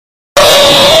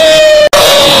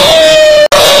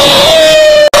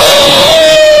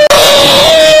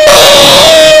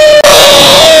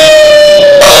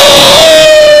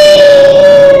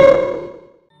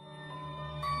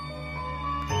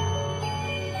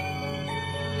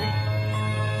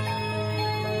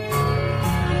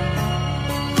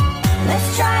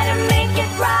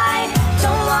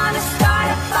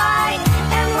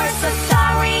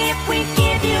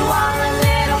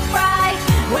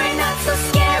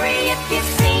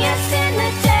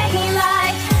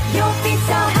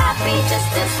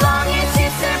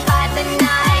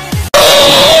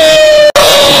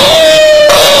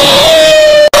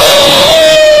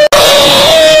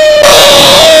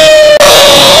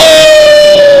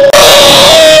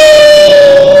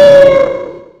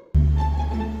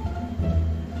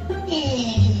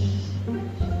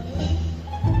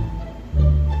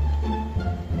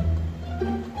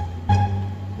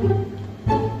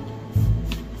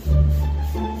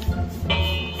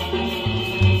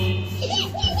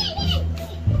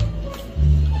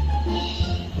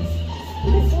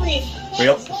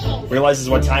realizes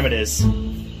what time it is.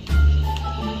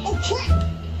 Oh crap!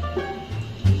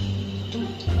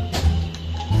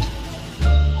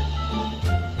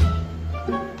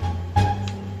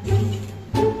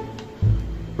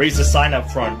 Reads the sign up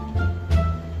front.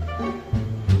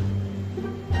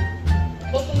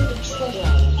 Welcome to Treasure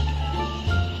Island.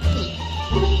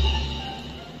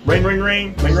 Ring, ring,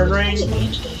 ring, ring, ring, ring.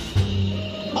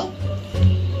 Oh,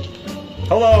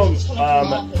 Hello. it's coming from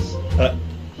the office.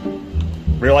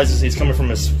 Realizes he's coming from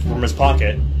his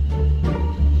pocket.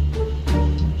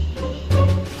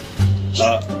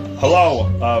 Hello.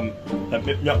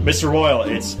 No, Mr. Royal.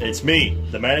 It's me,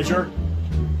 the manager.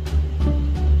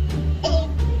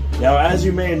 Now, as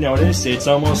you may have noticed, it's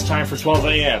almost time for 12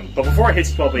 a.m. But before it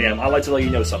hits 12 a.m., I'd like to let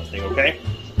you know something, okay?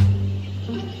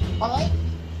 Alright.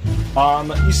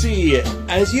 You see,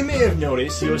 as you may have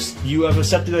noticed, you have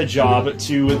accepted a job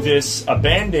to this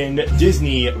abandoned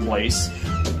Disney place.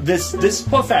 This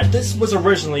was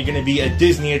originally going to be a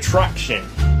Disney attraction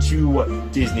to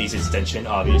Disney's extension,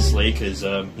 obviously, because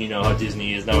you know how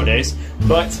Disney is nowadays.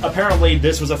 But apparently,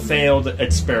 this was a failed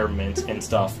experiment and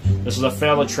stuff. This was a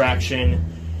failed attraction.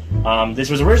 This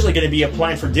was originally going to be a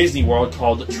plan for Disney World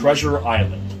called Treasure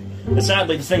Island. And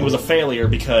sadly, the thing was a failure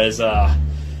because of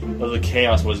the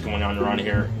chaos was going on around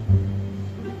here.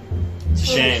 It's a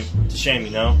shame. It's a shame,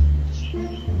 you know?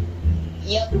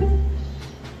 Yep.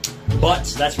 But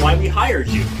that's why we hired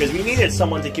you, because we needed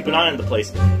someone to keep an eye on the place,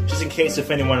 just in case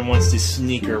if anyone wants to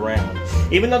sneak around.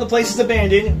 Even though the place is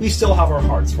abandoned, we still have our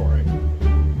hearts for it.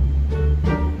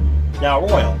 Now,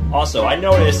 Royal, also, I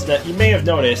noticed that you may have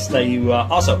noticed that you,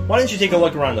 also, why don't you take a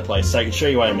look around the place so I can show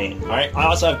you what I mean, alright? I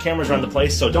also have cameras around the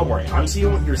place, so don't worry. I'm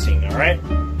seeing what you're seeing, alright?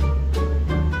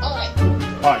 Alright.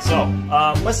 Alright, so,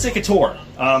 let's take a tour.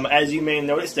 As you may have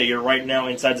noticed that you're right now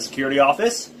inside the security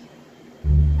office.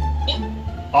 Yep.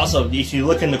 Also, if you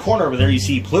look in the corner over there, you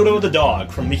see Pluto the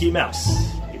dog from Mickey Mouse.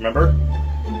 You remember?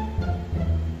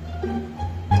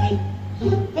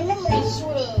 My memory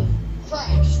sort of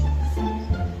crashed.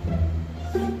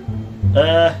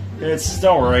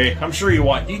 Don't worry. I'm sure you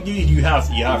have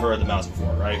heard of the mouse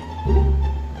before, right?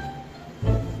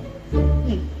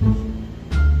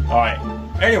 All right.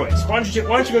 Anyways, why don't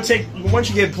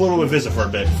you give Pluto a visit for a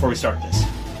bit before we start this?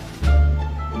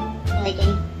 Alright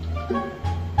then.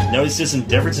 Notice some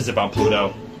differences about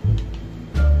Pluto.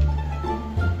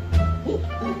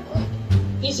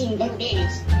 He's seen better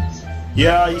days.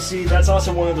 Yeah, you see, that's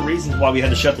also one of the reasons why we had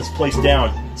to shut this place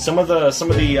down. Some of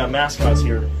the mascots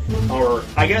here, or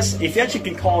I guess if you actually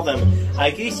can call them,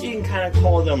 I guess you can kind of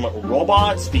call them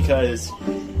robots, because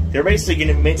they're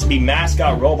basically meant to be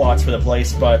mascot robots for the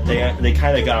place, but they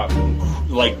kind of got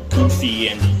like goofy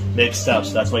and mixed up,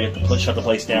 so that's why you have to shut the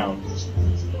place down.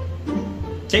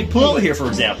 Take Pluto here, for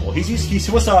example. He's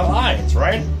supposed to have eyes,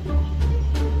 right?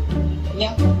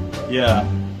 Yeah. Yeah.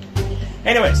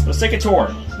 Anyways, let's take a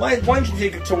tour. Why don't you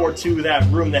take a tour to that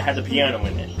room that had the piano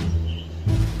in it?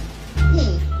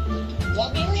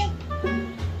 Lobby area?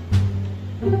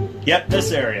 Yep,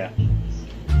 this area.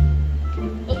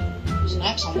 Oh, there's an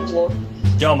axe on the floor.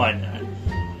 Don't mind that.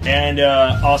 And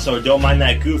also, don't mind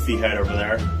that goofy head over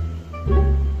there.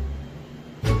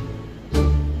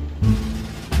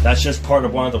 That's just part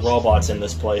of one of the robots in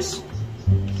this place.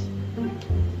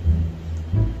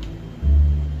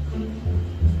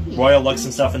 Royal looks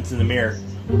himself into the mirror.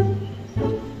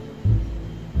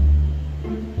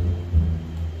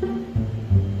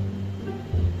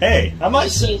 Hey, I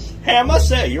must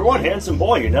say, you're one handsome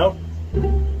boy, you know.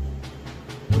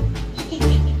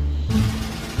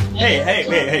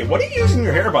 Hey, what are you using in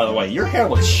your hair, by the way? Your hair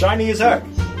looks shiny as heck.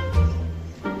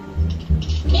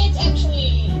 It's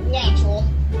actually natural.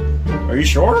 Are you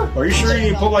sure? Are you sure you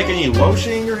didn't put like any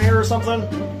lotion in your hair or something?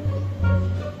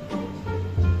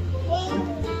 Well,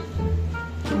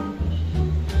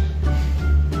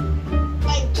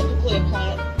 I typically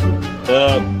apply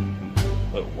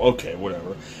it. Okay,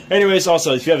 whatever. Anyways,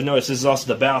 also, if you haven't noticed, this is also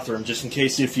the bathroom, just in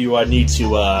case if you need to,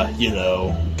 you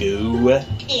know, go.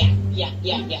 Yeah.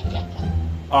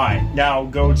 Alright, now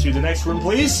go to the next room,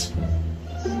 please.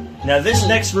 Now, this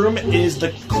next room is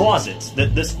the closet.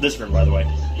 This room, by the way.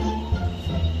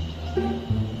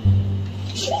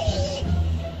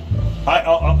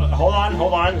 Hold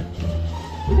on.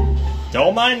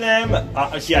 Don't mind them.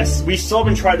 Yes, we're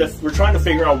trying to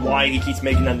figure out why he keeps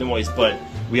making that noise, but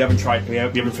we haven't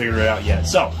figured it out yet.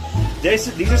 So,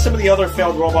 these are some of the other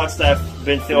failed robots that have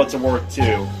been failed to work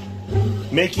too.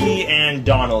 Mickey and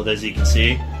Donald, as you can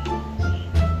see.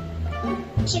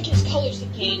 Looks like his colors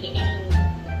decayed and...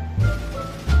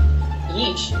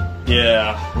 Yeesh.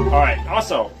 Yeah. Alright,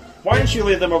 also, why don't you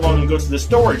leave them alone and go to the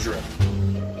storage room?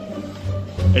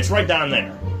 It's right down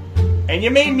there. And you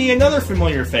made me another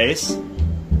familiar face. Do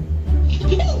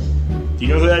you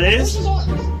know who that is?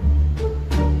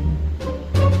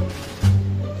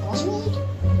 Oswald?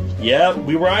 Yeah,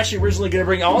 we were actually originally going to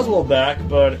bring Oswald back,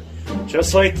 but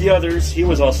just like the others, he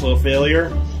was also a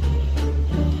failure.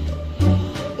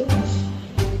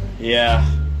 Yeah.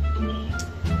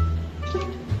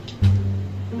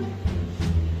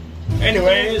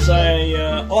 Anyways,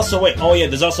 also, wait. Oh, yeah,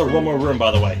 there's also one more room,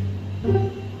 by the way.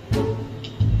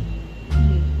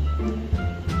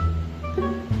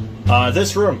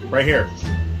 This room, right here.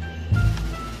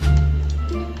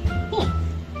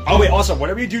 Oh, wait, also,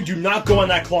 whatever you do not go in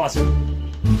that closet.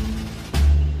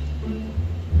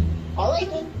 Alright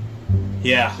then.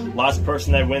 Yeah, last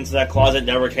person that went to that closet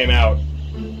never came out.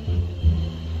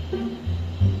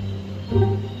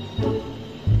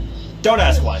 Don't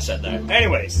ask why I said that.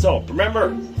 Anyway, so,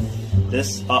 remember,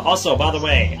 this, also, by the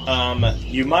way,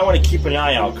 you might want to keep an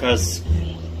eye out, because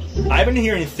I've been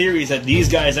hearing theories that these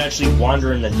guys actually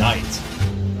wander in the night.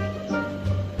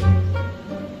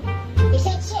 Is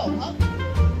that so, huh?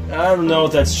 I don't know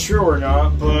if that's true or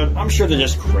not, but I'm sure they're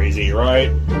just crazy, right?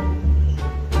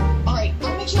 Alright,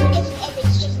 I'll make sure to get some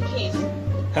evidence just in case.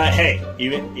 Hey,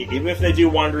 even if they do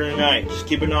wander in the night, just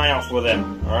keep an eye out for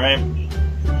them, alright?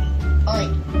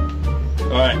 Alright.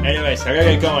 Alright, anyways, I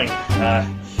gotta get going.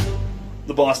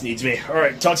 The boss needs me.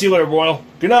 Alright, talk to you later, Boyle.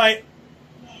 Good night!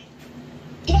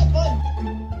 Get up, bud!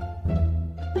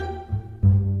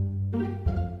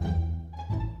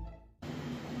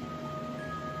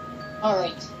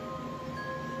 Alright.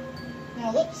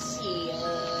 Now let's see,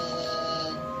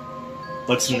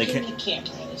 Let's in the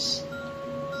cameras.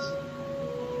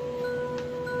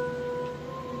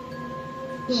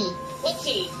 Let's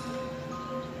see.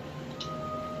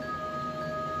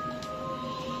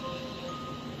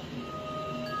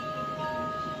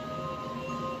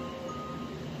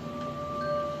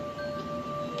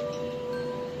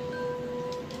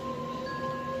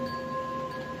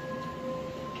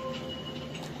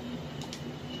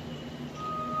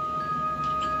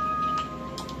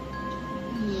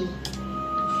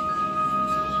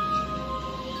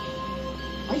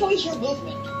 I always hear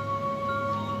movement.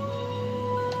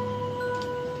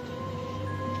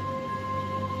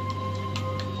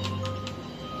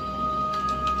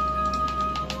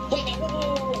 Wait a minute, whoa.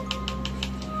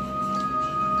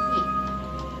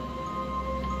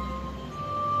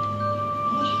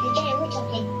 I thought I heard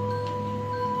something.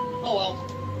 Oh well.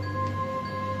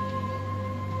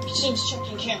 It seems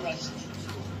checking cameras.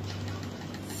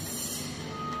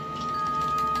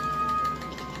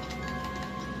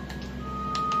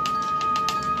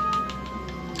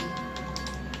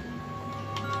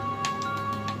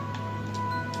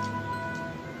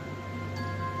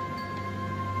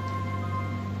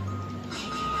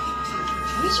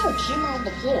 Why is there a camera on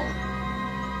the floor?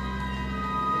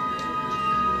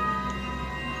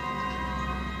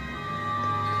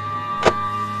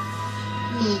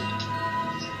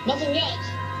 Nothing yet.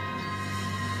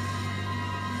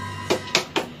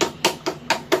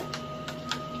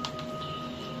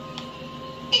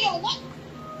 Hey, yo, what?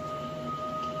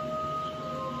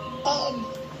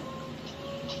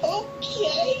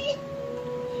 Okay.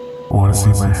 Want to see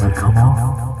my head come off?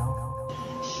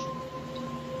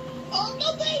 Oh, no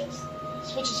thanks!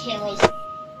 Switches cameras.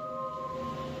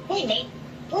 Wait a minute.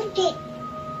 Where'd the...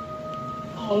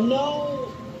 Oh, no.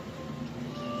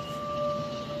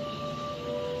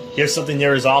 Here's something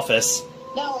near his office.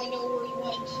 Now I know where he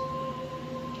went.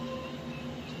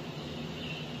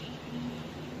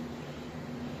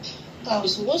 I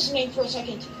was listening for a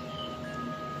second.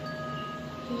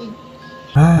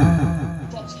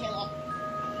 That's camera.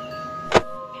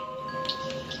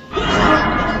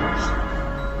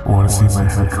 Want to see my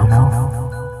head come off?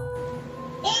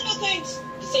 Oh, no thanks!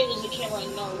 Disables the camera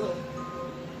in our room.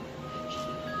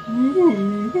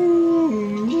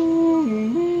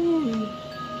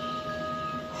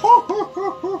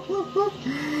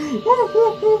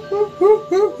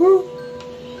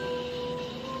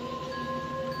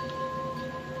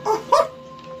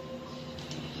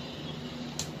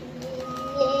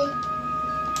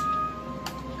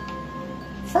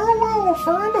 Farewell,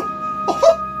 friend.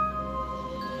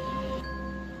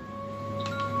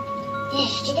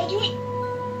 Did I do it?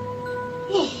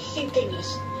 Thank goodness.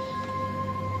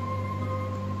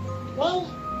 Well,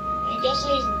 I guess I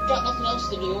got nothing else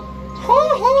to do.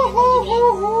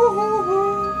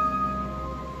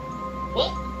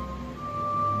 What?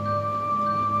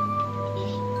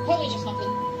 Probably just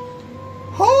nothing.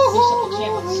 Reset the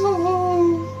cameras.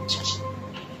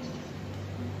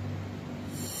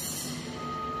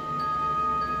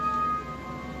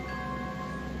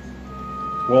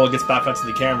 Well, it gets back onto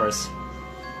the cameras.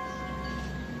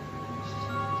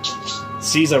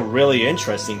 sees a really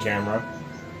interesting camera.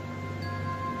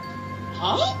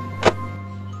 Huh?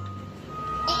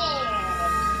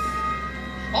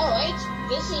 Alright,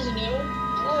 this is new.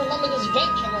 I don't remember this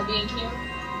vent camera being here.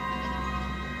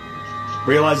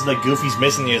 Realizes that Goofy's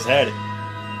missing his head.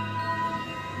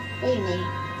 Wait a minute.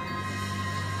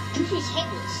 Goofy's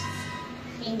headless.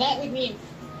 And that would mean...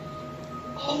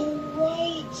 Oh,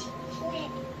 right.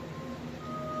 Crap.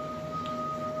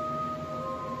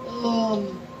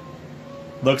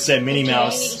 Looks at Minnie okay,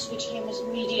 Mouse. I need to switch cameras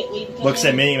immediately. Looks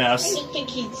at Minnie I Mouse. didn't think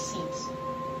he'd sense.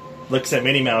 Looks at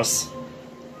Minnie Mouse.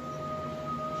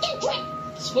 Oh,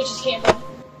 crap! Switches camera.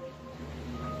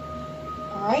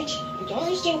 Alright, I don't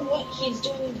understand what he's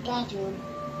doing in the bathroom.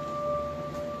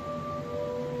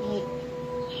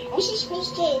 How is he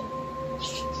supposed to...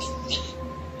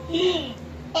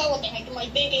 Oh, what the heck am I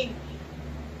thinking?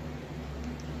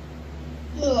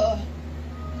 Ugh.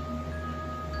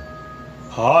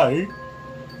 Hi.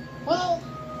 Well,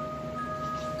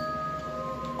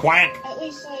 Quack. at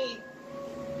least I...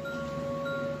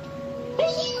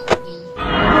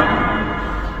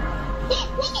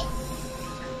 What the...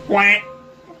 Quack.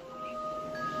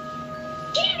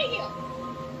 Get out of here!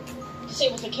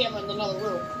 Disables the camera in another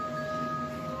room.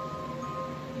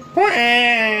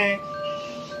 Quack.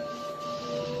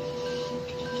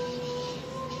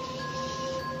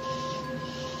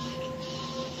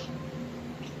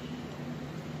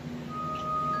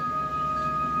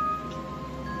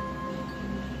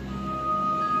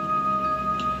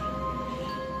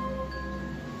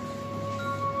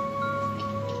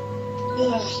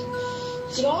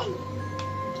 Is it on?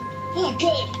 Oh,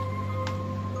 good.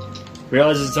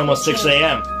 Realizes it's almost 6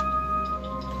 a.m.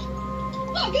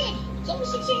 Oh, good. It's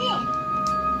almost 6 a.m.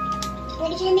 By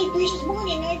the time it reaches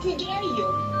morning, I could get out of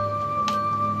here.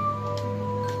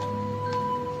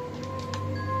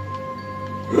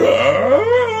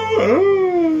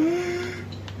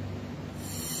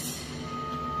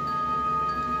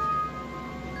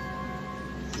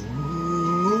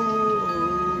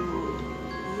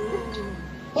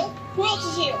 Well, who else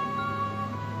is here?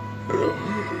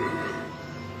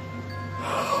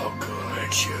 How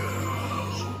could you?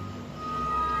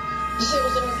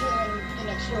 Disables the camera in the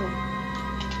next room.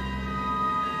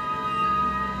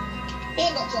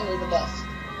 And that's under the desk.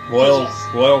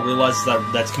 Royal realizes that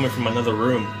that's coming from another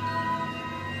room.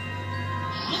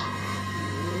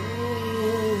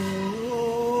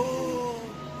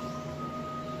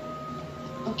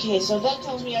 Okay, so that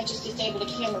tells me I just disabled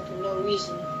the camera for no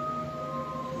reason.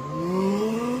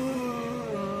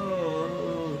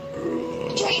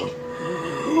 Drink!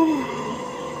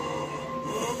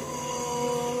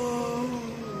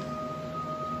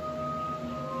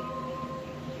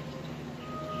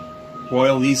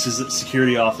 Royal leaves his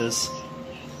security office.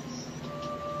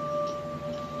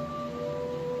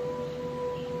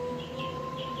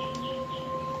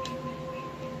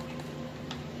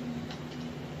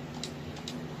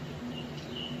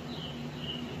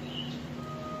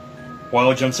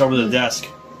 Royal jumps over the desk.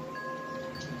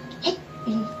 That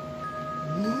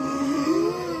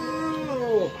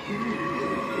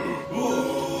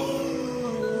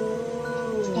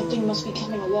thing must be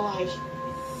coming alive.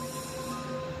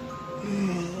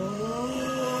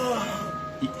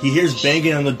 He hears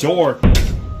banging on the door.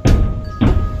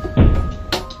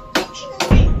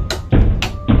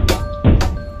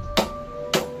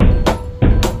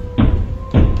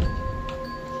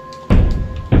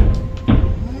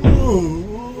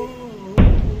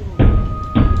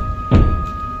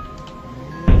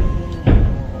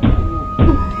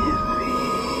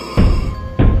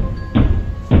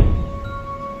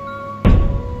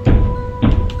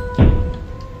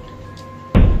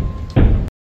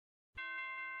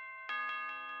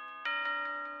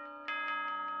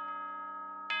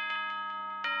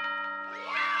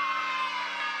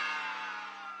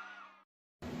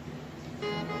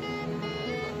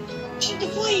 Shoot the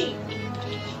flea!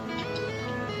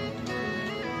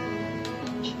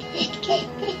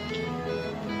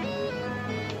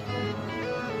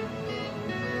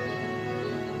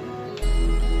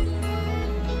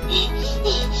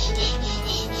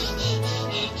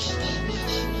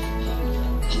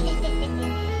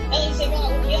 At least I got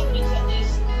all the evidence, at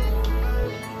least.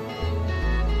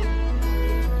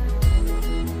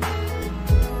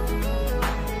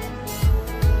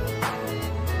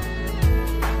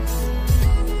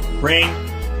 Ring.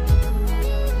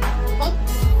 Huh?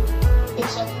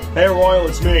 It's Hey, Royal,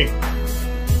 it's me.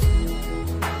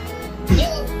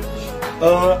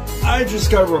 yellow. I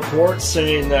just got a report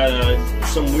saying that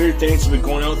some weird things have been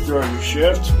going on throughout your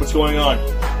shift. What's going on?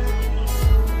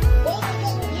 Well, I got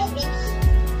all the evidence.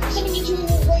 I'm sending it to you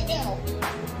right now.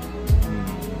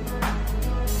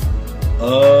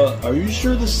 Are you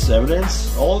sure this is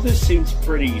evidence? All of this seems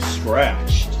pretty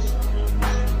scratched.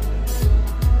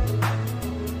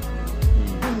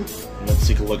 Let's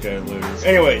take a look at it later.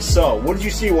 Anyway, so, what did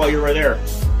you see while you were there?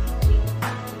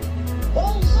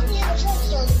 Well, somebody had a truck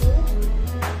started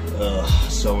to move.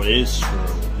 So it is true.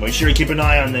 Make sure you keep an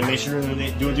eye on them. Make sure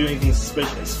they don't do anything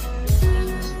suspicious.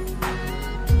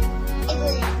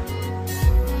 Agreed.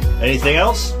 Anything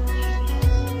else?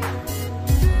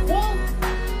 Well,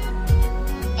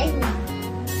 I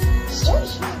started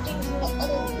hearing things in the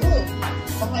other room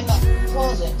behind that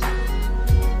closet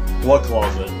What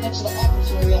closet? next to the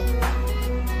office area.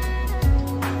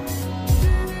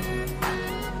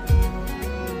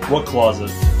 What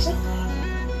closet?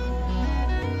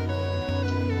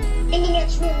 In the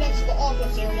next room next to the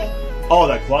office area. Oh,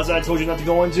 that closet I told you not to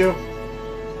go into?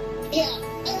 Yeah,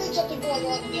 I heard something going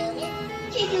on in there, and I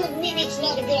figured maybe it's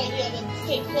not a good idea to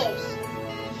stay close.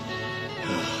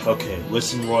 Okay,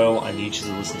 listen, Royal, I need you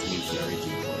to listen to me very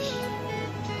deeply.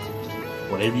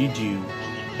 Whatever you do,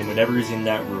 and whatever is in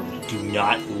that room, do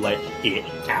not let it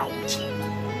out.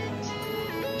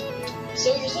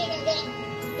 So you're saying I gotta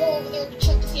go over there to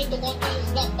check to see if the lock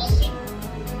is not busted?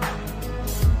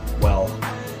 Well,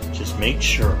 just make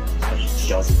sure that he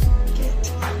doesn't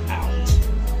get out.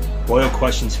 Royal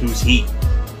questions who's he.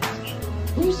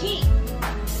 Who's he?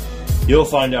 You'll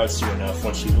find out soon enough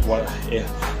once you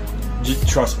just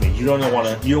trust me. You don't want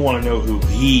to know who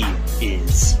he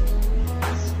is.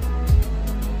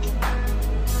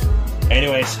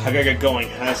 Anyways, I gotta get going.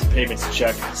 I have some payments to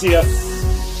check. See ya.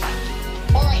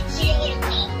 Alright, see you later,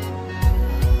 pal.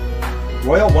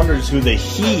 Royal wonders who the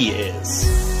he is.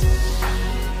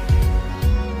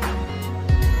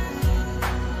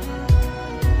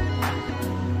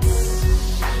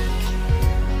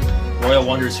 Royal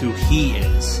wonders who he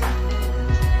is.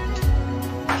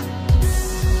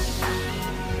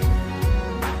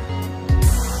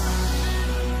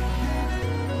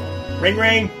 Ring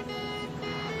ring!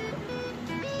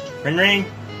 Ring ring!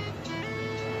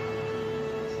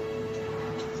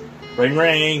 Ring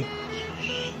ring!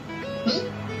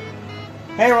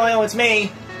 Hey Royal, it's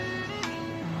me!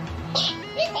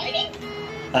 Hey, fighting?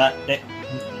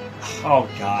 Oh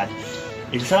god.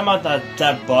 If you're talking about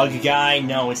that bug guy,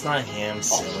 no, it's not him,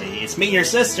 silly. It's me, your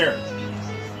sister!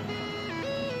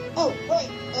 Oh, right,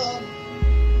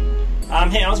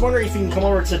 Hey, I was wondering if you can come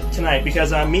over tonight,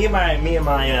 because me and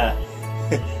my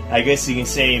I guess you can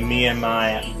say me and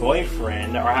my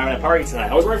boyfriend are having a party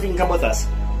tonight. I was wondering if you can come with us.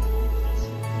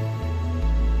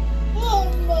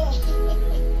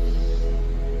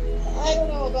 I don't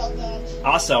know about that.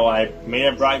 Also, I may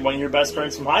have brought one of your best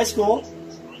friends from high school.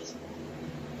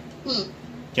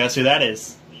 Guess who that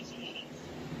is?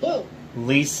 Who?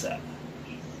 Lisa.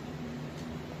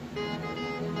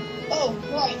 Oh,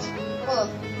 right, her.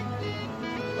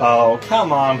 Oh,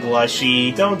 come on,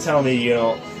 Blushy. Don't tell me you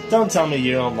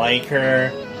don't like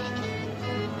her.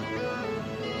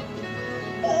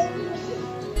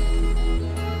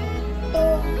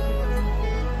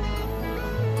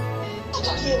 I'll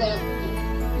talk to you later.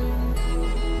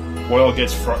 Royal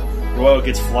gets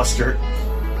flustered.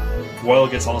 Royal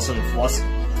gets all of a sudden flustered.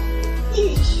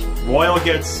 Eesh. Royal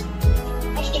gets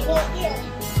I should go up here.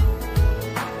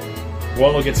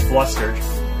 Royal gets flustered.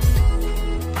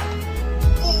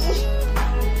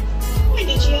 Why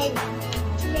did you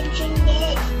mention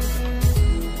that?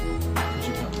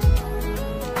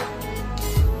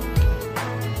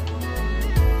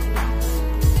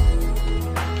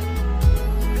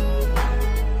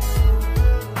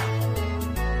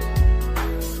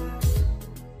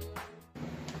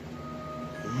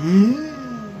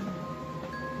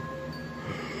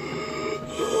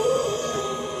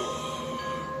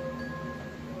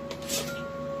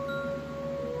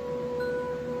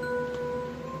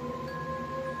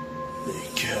 They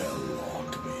can't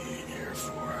lock me in here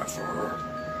forever.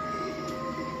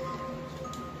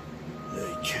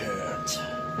 They can't.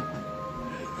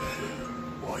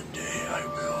 One day I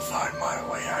will find my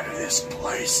way out of this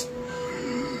place.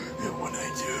 And when I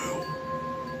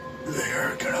do,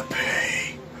 they're gonna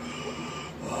pay.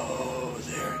 Oh,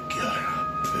 they're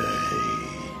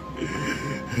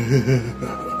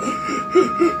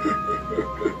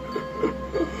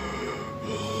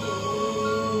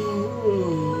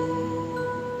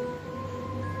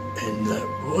And that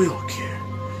royal kid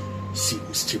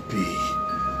seems to be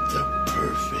the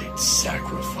perfect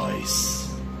sacrifice.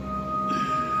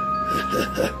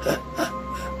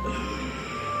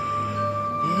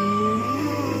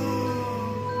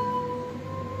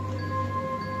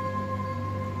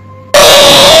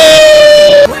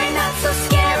 We're not so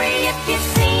scary if you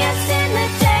see us in the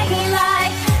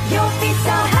daylight. You'll be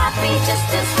so happy just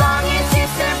as long as you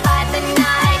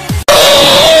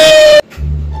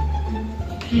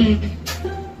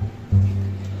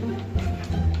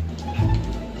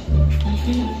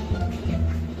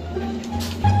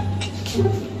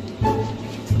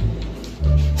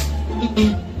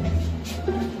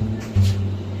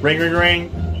Ring, ring, ring.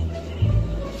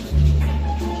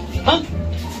 Huh?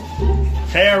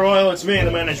 Hey, Royal, it's me, the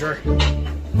manager.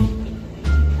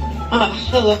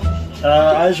 Hello.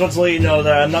 I just want to let you know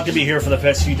that I'm not going to be here for the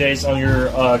past few days on your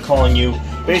calling you.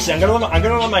 Basically, I'm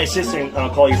gonna let my assistant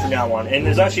call you from now on, and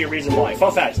there's actually a reason why.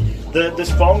 Fun fact: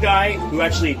 this phone guy who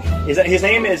actually his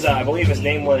name is I believe his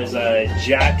name was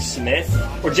Jack Smith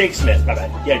or Jake Smith. My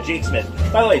bad. Yeah, Jake Smith.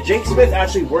 By the way, Jake Smith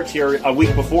actually worked here a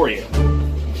week before you.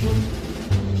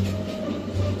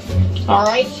 All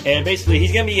right. And basically,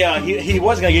 he's gonna be he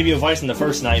was gonna give you advice on the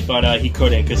first night, but he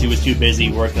couldn't because he was too busy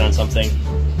working on something.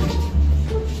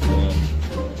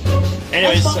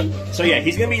 Anyways, so yeah,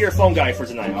 he's gonna be your phone guy for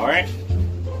tonight. All right.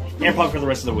 And probably for the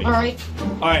rest of the week. Alright.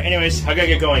 Alright, anyways, I gotta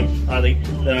get going.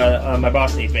 My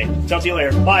boss needs me. Talk to you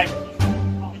later. Bye.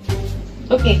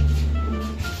 Okay.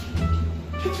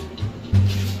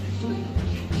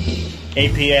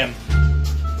 8 p.m.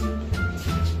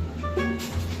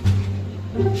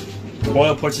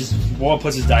 Boyle puts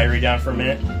his diary down for a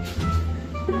minute.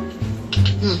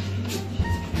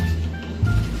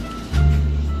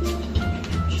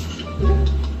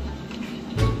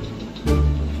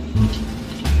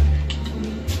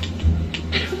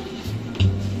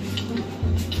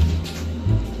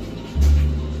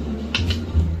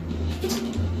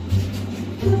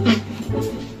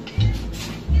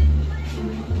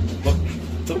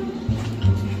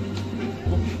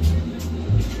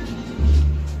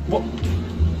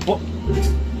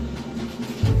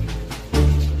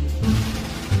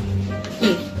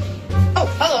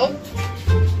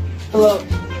 Hello.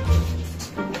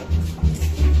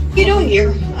 What are you doing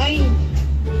here?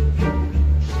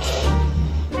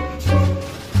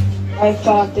 I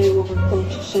thought they were going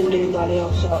to send anybody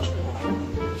else out.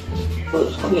 It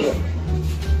was clear.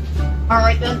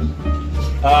 Alright then.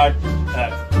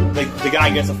 The guy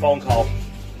gets a phone call.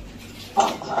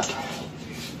 Oh, crap.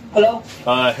 Hello?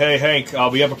 Hey Hank,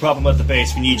 we have a problem at the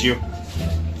base. We need you.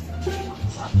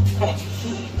 Hey.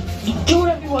 Do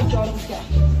whatever you want, John. Okay.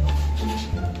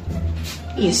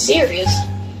 Are you serious?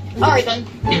 Alright then.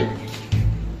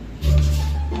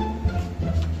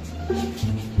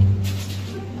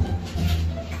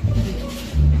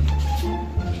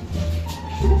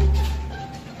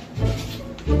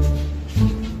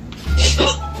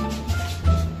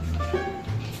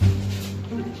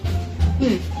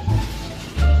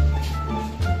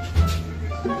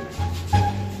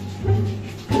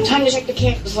 Time to check the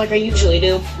campus like I usually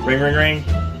do. Ring, ring, ring.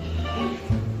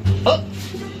 Oh,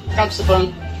 grabs the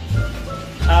phone.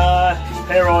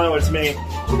 Hey Royal, it's me.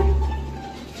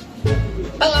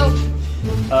 Hello.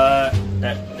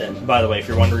 By the way, if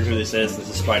you're wondering who this is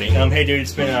Spidey. Hey dude,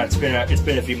 it's been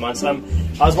a few months. I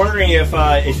was wondering if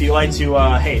you like to,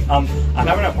 hey, I'm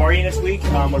having a party this week.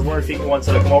 I was wondering if you want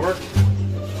to come over.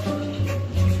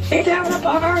 He's having a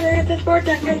party at this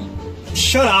birthday.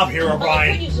 Shut up, Hero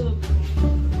Brian.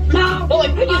 No, well, I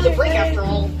could use a break after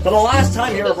all. For the last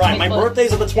time, Hero Brian, my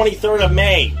birthday's on the 23rd of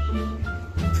May.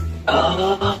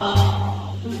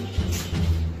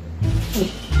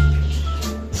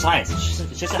 Science,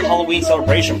 it's just a Halloween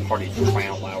celebration party for crying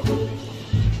out loud.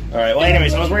 Alright, well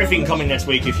anyways, I was wondering if you can come in next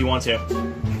week if you want to.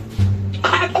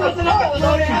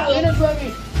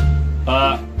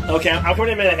 Okay, I'm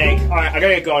coming in a minute, Hank. Alright, I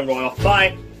gotta get going, Royal.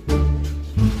 Bye! See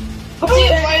you,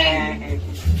 Brian.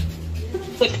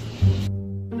 Click.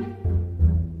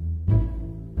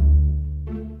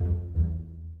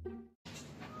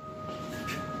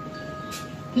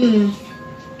 Dude.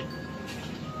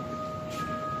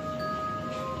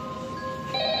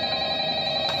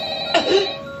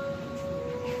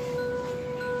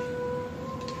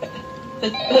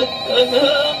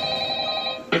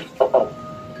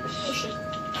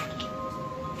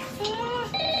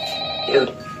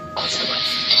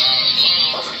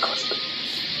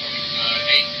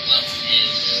 Hey, look,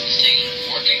 is this thing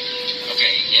working?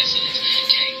 Okay, yes it is.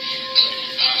 Okay, good.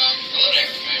 Hello there,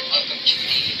 and welcome to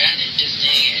the abandoned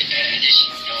Disney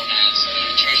edition known as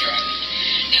Treasure Island.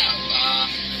 Now,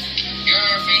 your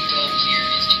main goal here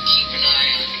is to keep an eye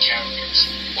on the characters.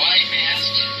 Why, you may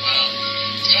ask? Well,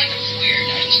 it's kind of weird,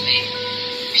 actually.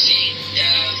 You see,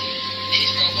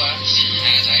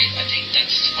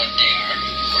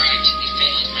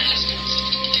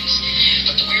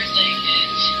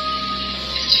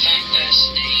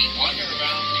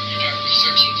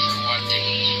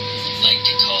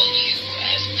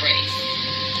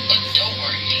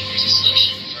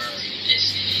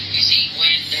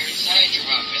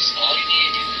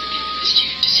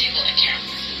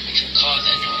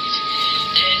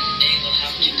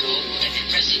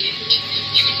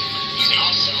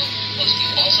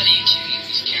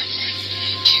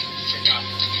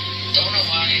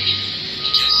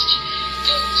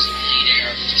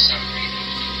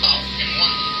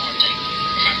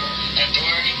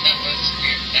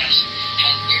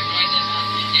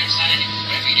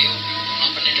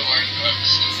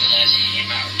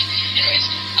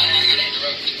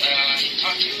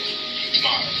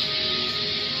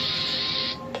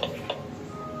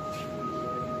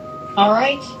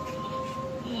 Alright.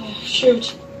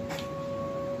 Shoot.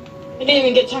 I didn't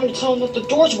even get time to tell him that the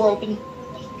doors were open.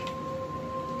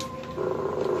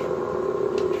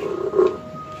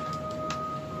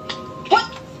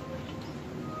 What?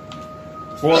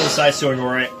 Royal decides to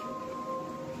ignore it.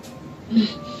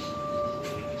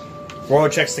 Royal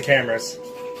checks the cameras.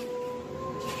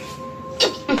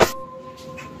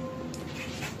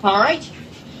 Alright.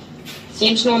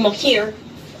 Seems normal here.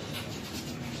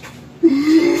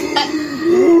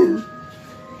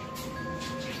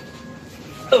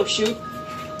 Oh, shoot.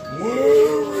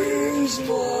 Where is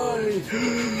my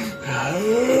hand?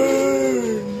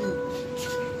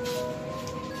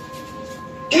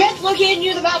 Your head's located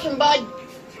near the bathroom, bud.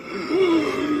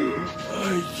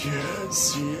 I can't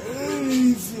see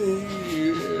anything.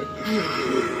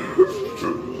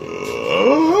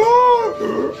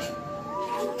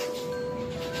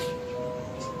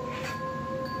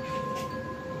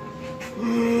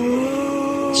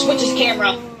 Switch his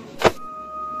camera.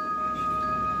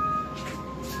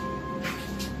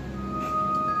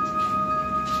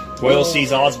 Will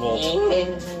sees Oswald.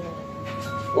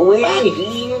 We're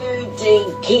here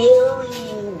to kill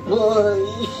you, boy.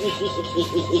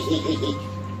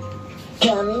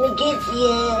 Coming to get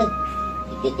you.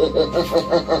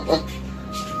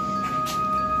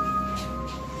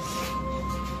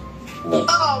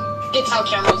 Oh, get out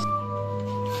cameras.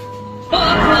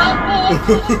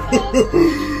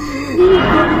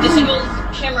 Disable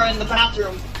camera in the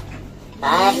bathroom.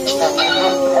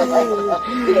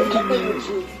 We're coming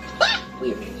to...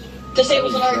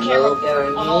 Disables another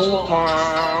camera on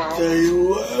Oswald. They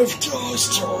left us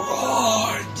to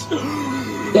rot.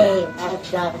 They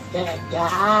left us to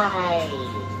die.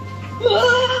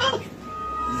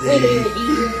 We're here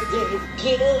to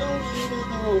kill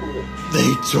you.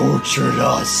 They tortured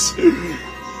us.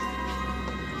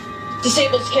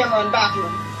 Disables camera in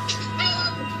bathroom.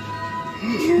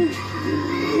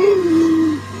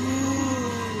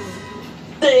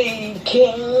 They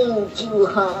came to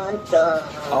haunt us.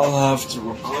 I'll have to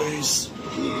replace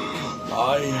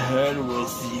my head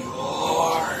with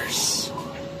yours.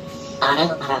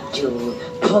 I'll have to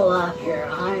pull off your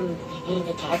arm and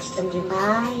attach them to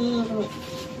mine.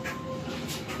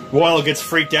 Royal gets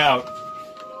freaked out.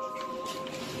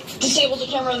 Disables the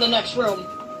camera in the next room.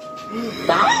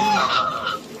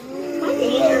 Ah! I'm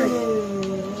here.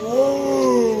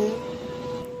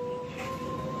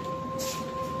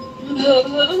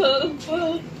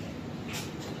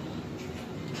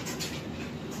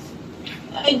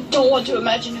 I don't want to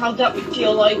imagine how that would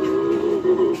feel like.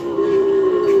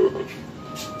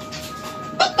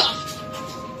 What the?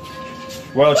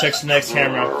 Royal checks the next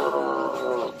camera.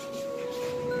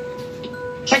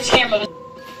 Checks camera.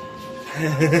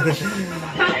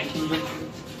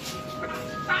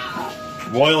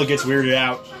 Royal gets weirded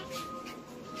out.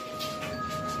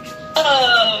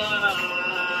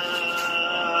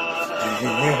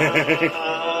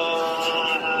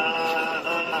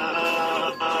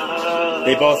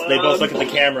 They both look at the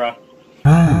camera.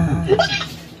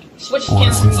 Switch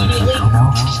Wanna see camera my head immediately. come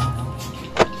off?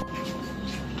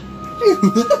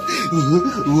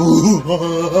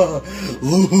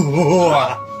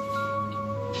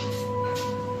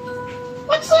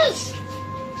 What's this?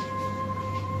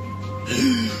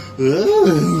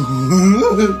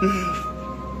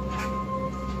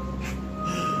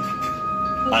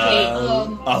 Okay,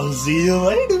 I'll see you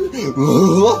later.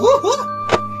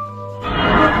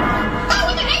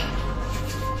 what the heck?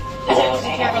 Disables the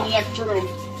camera in the next room.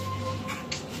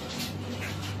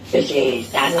 This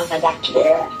is another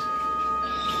doctor.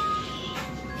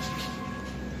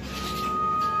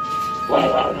 What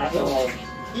am I doing?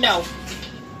 No.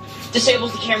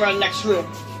 Disables the camera in the next room.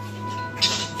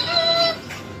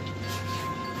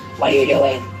 What are you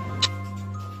doing?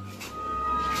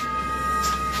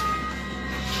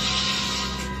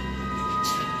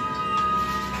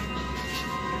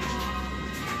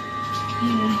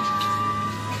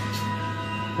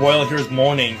 Royal hears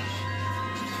moaning.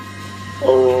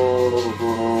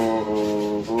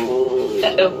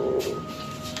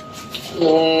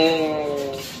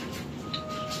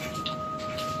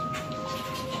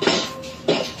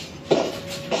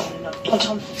 Don't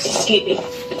tell him he's escaping.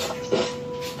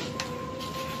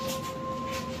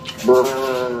 I'm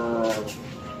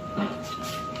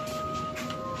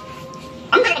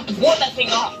gonna have to ward that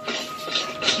thing off.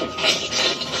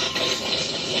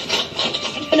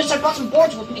 Goodness, I brought some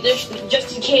boards with me just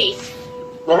in case.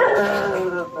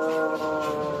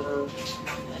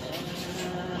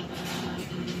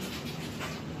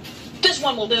 This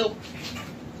one will do.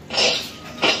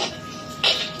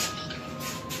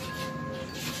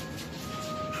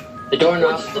 The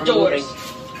doorknob. The doors.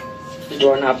 the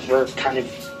doorknobs were kind of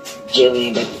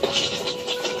jiggling a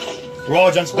bit.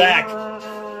 Roll jumps back.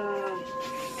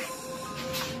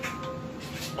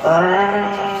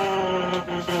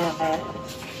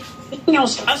 You know,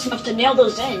 fast enough to nail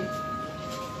those in.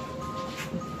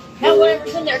 Now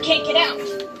whatever's in there can't get out.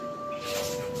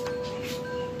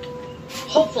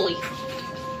 Hopefully.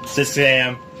 6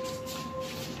 a.m.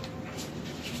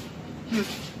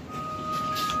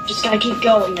 Just gotta keep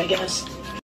going, I guess.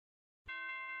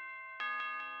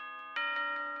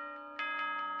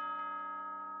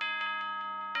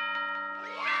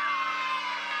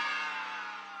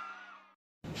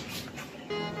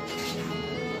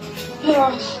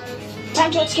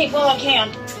 Time to escape while I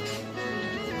can.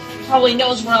 Probably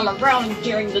knows where I'm around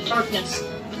during the darkness.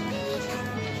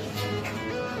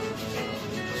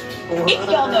 If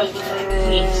y'all know what that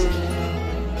means.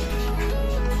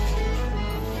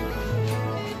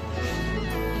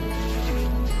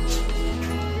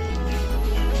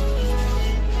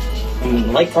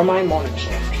 Late for my morning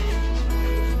shift.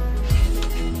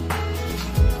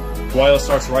 Royal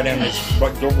starts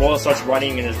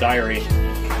writing in his diary.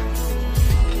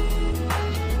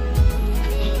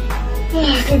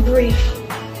 Good grief.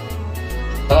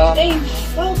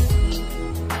 Dave, well,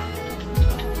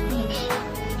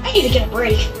 I need to get a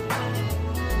break.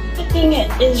 That thing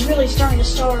is really starting to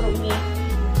startle me.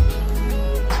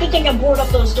 It's a good thing I boarded up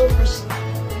those doors.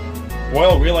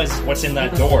 Royal realizes what's in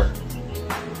that door.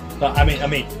 I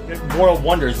mean, Royal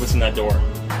wonders what's in that door.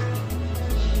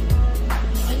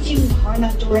 Why did you find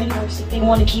that door anyways if they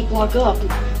want to keep locked up?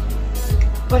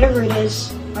 Whatever it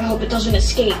is, I hope it doesn't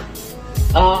escape.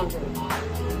 I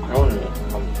don't know.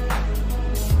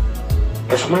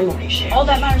 It's my morning shift. All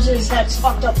that matters is that it's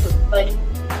fucked up, but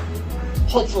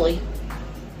hopefully.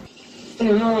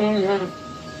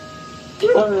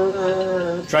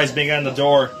 Tries banging on the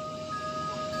door.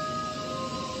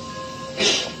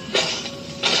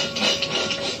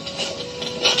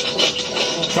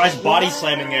 Tries body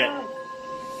slamming it.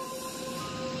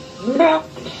 No.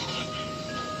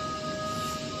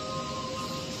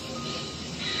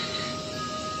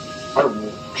 I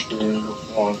won't stand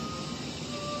on.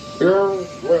 You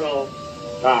will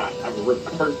die of a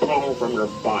recovered bone from your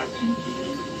body.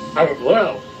 I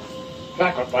will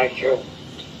sacrifice you,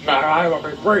 that I will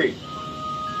be free.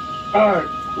 I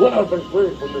will be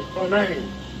free from this domain.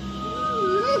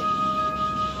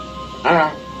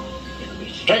 I will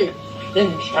be safe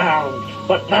and sound,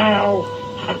 but now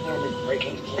I'm going to be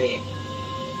breaking free.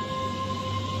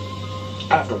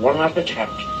 After one last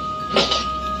attempt,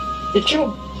 did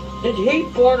he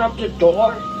board up the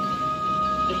door?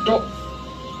 The door.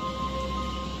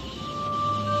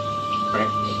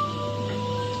 Right.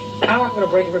 Now I'm going to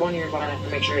break every one of your bones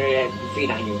and make sure that I feed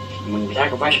on you. When we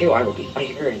sacrifice you, I will be out of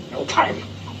here in no time.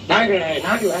 Now you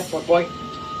ask for it, boy.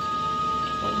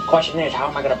 The question is, how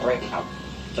am I going to break out?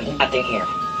 There's nothing here.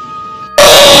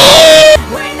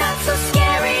 We're not so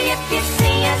scary if you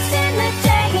see us in the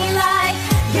daylight.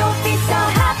 You'll be so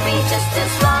happy just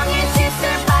as long as you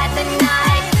survive the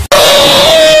night.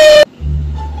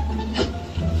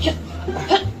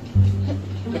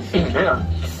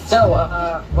 So,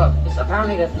 well,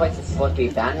 apparently this place is supposed to be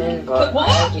abandoned, but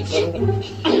I keep getting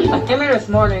I came here this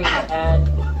morning and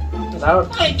I was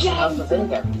in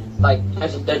there. Like,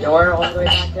 there's the door all the way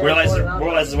back there.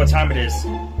 Realizes what time it is.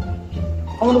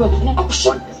 I wonder what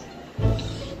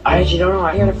I actually don't know.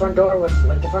 I hear the front door was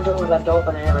left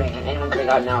open and everything, and anyone could have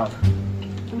gotten out.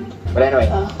 But anyway,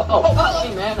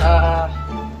 hey man,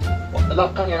 good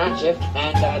luck on your night shift.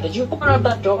 And did you open up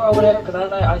that door over there? Because I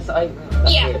that's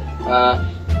Yeah. weird.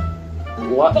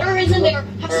 What? Whatever is in there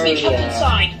has to be kept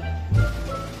inside.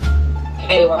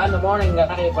 Hey, well, I'm the morning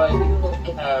guy, but you look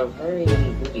very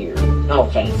weird. No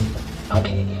offense.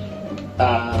 Okay.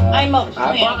 I'm a Have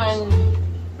plant. fun.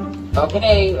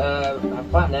 Okay, have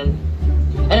fun then.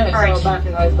 Anyway, Alright. so back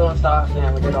to high school and stuff,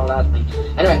 and we did all that thing.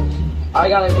 Anyway, I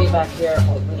gotta be back here,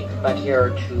 back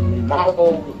here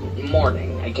tomorrow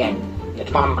morning again. Yeah,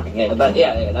 tomorrow morning, yeah,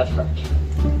 that's correct.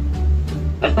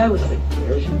 That was a bit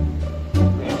weird.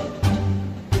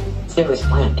 It was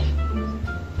planned.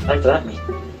 What does that mean?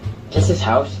 This is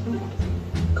house?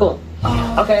 Cool.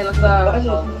 Okay, let's,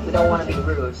 we don't want to be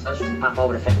rude, so let's just climb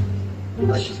over the fence.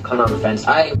 Let's just climb over the fence.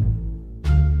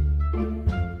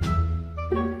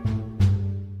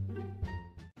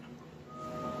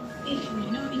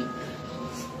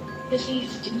 Fifty,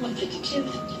 51, 52,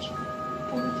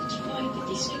 54, 55,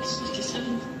 56,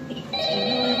 57,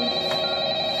 59,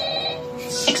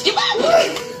 61!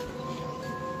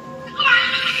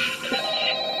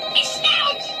 It's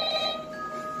out!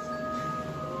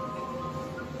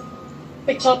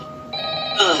 Picks up.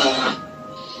 Uh-huh.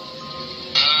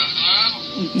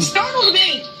 Startled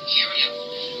me! Here we go.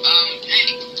 Hey,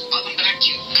 welcome back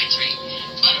to night 3.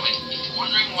 By the way, if you're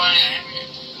wondering why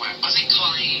I wasn't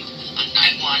calling on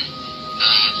night 1,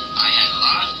 I had a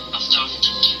lot of stuff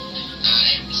to do.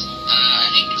 I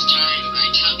think it's time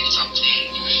I tell you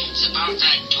something. It's about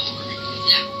that door.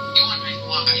 Now, you're wondering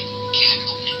why I can't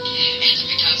open it. It's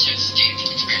because there's standard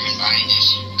experiments I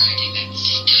think that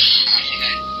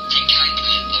kind of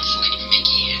looks like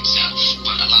Mickey himself,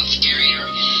 but a lot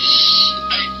scarier.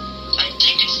 I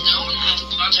think it's known as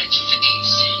Project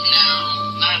Face.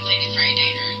 Now, not like it's very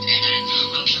dangerous and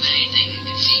will kill anything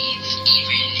it sees,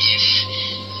 even if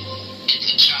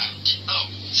it's a child. Oh,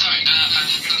 sorry, I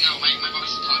don't know, my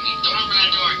voice is calling me. Don't open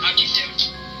that door, I'll get you.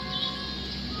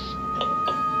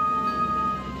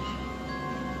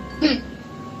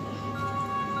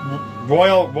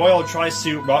 Royal tries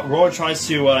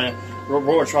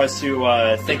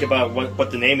to think about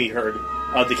what the name he heard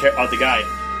of the guy.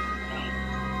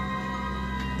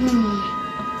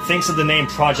 Thinks of the name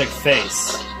Project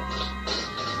Face.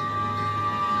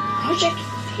 Project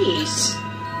Face?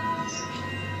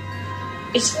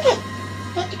 Isn't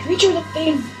that the creature that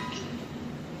they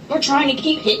were trying to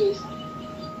keep hidden?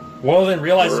 Royal then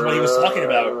realizes what he was talking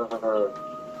about.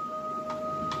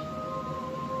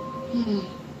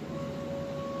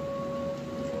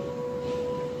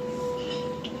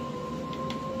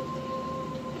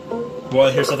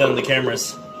 Royal hears something on the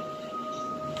cameras.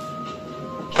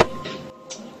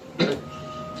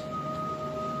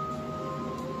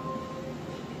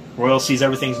 Royal sees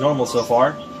everything's normal so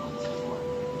far.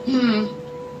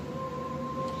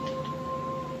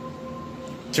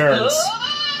 Turns.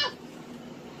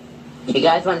 You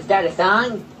guys want to start a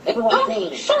song? Everyone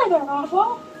sing. Sure, they're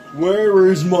awful. Where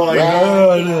is my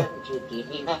head?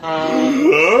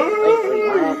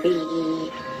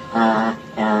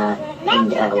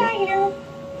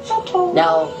 So tall.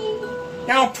 No.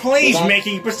 Now, please,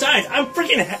 Mickey. Besides, I'm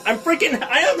freaking.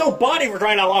 I have no body for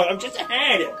crying out loud. I'm just a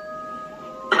head.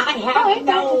 I have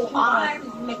no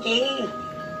arms, Mickey.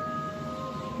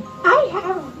 I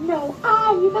have no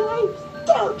eyes, and I'm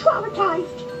still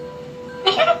traumatized.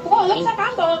 Well, looks like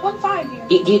I'm going one side here.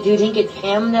 Do you think it's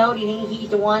him though? Do you think he's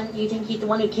the one? Do you think he's the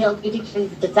one who killed? Do you think he's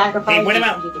the sacrifice? Hey, what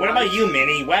about you,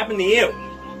 Minnie? What happened to you?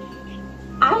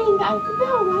 I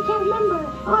can't remember.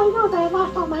 All I know is I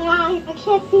lost all my eyes. I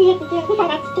can't see it. I think I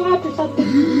got stabbed or something.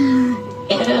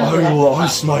 I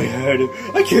lost my head.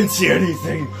 I can't see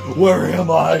anything. Where am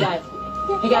I?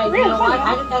 Hey guys, you know what?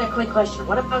 I just got a quick question.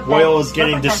 What about Royal is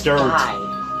getting disturbed.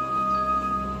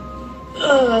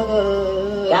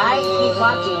 Guys, he's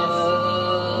watching us.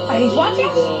 He's watching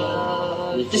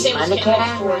us? The same on the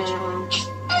camera.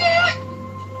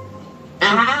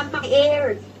 My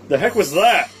ears. The heck was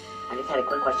that? I just had a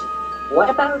quick question. What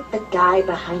about the guy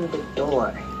behind the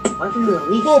door? What if we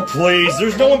release Oh, please.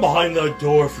 There's no one behind that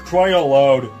door, for crying out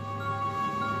loud.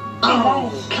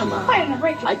 Oh, come on.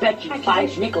 I bet you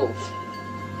 5 nickels.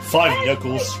 5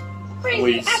 nickels. Crazy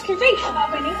Please. accusation.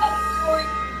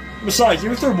 Besides,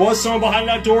 if there was someone behind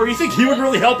that door, you think he would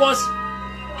really help us?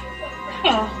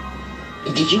 Yeah.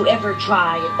 Did you ever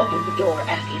try and open the door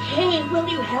asking, hey, will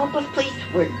you help us, please?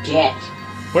 We're dead.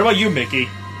 What about you, Mickey?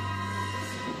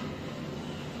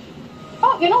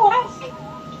 Oh, you know what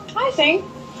I think?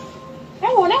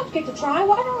 Everyone else gets a try.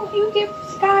 Why don't you give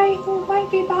this guy who might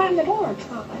be behind the door a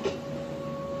try?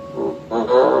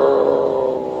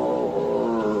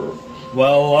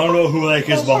 Well, I don't know who the heck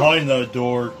is behind that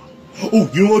door. Oh,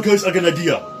 you know what, guys? I got an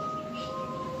idea.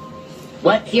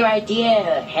 What's your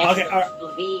idea?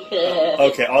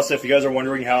 Okay, also, if you guys are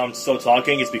wondering how I'm still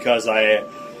talking, it's because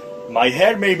my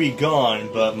head may be gone,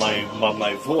 but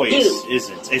my voice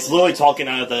isn't. It's literally talking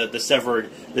out of the severed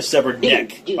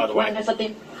neck, by the way. Wanna know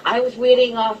something? I was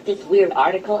reading off this weird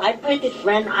article. I put this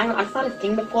friend, I saw this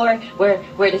thing before where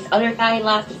this other guy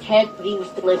lost his head, but he was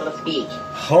still able to speak.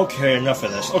 Okay, enough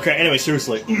of this. Okay, anyway,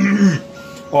 seriously.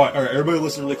 Alright, everybody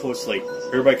listen really closely.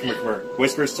 Everybody come here.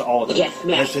 Whispers to all of them. Yes,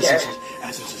 master.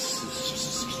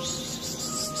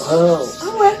 Oh,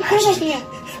 that's a good idea.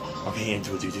 Okay, and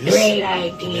we'll do this. Great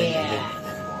idea.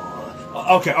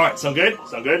 Okay, alright, sound good?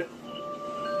 Sound good?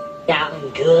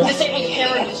 Sound good. This ain't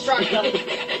camera destruction.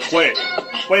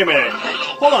 Wait a minute.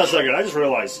 Hold on a second, I just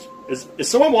realized. Is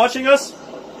someone watching us?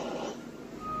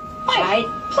 Right?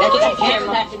 That's what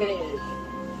camera is.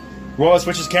 Royal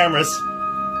switches cameras.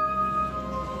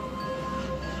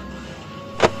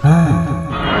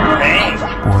 Hey!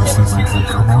 Wanna see my head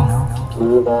come off?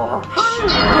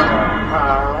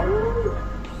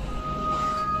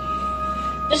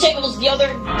 disables the other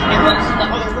cameras in the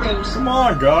other rooms. Come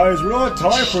on, guys, we don't have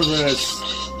time for this.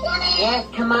 Yes,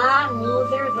 come on,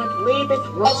 losers, let's leave this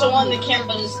room. Also, one of the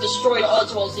cameras destroyed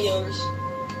as well as the others.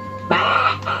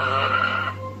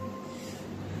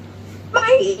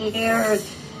 My ears.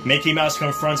 Mickey Mouse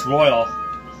confronts Royal.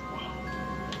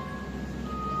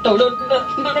 No.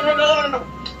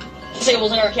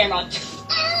 Disables another camera.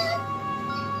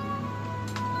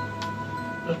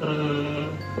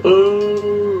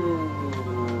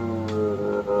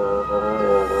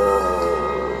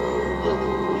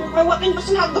 My weapon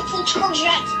doesn't have the full charge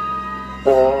yet.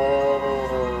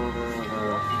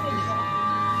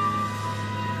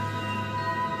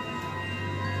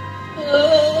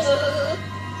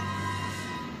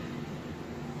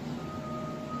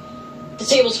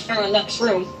 Disables camera in the next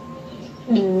room.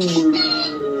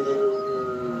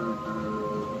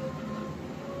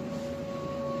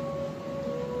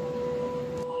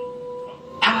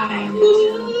 Time to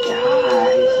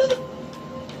die.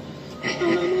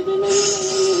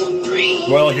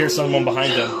 Royal hears someone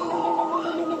behind him.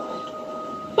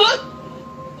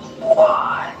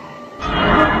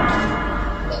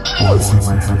 Want to see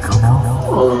my head come off?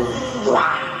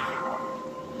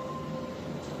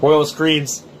 Royal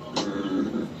screams.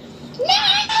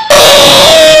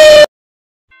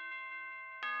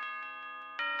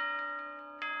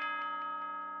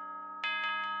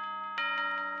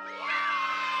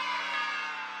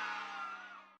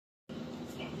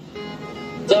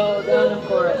 So, down of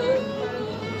course.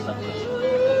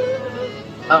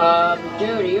 Dude,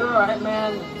 are you alright,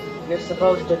 man? You're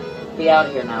supposed to be out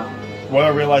here now.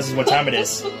 Royal realizes what time it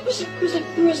is.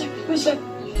 Who's there?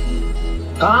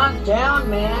 Calm down,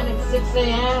 man. It's 6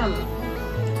 a.m.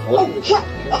 Oh, crap.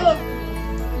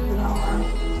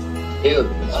 Dude,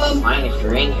 it's fine if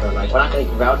you're in here. Like, we're not gonna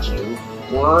give out to you.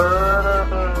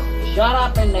 Shut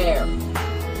up in there.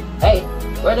 Hey,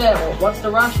 what's the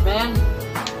rush, man?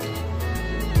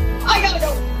 I gotta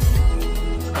go.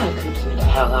 This kind of creeps me the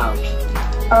hell out.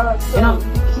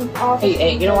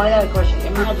 Hey, you know what? I got a question.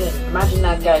 Imagine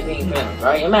that guy being filmed,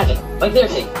 right? Imagine. Like,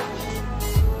 seriously.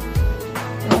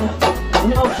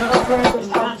 No, shut up, Brandon.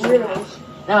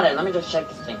 Now then, let me just check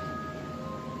this thing.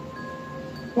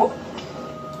 What?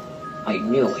 I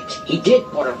knew it. He did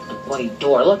board up the bloody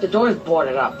door. Look, the door's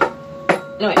boarded up.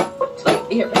 Anyway,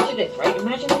 like, here, picture this, right?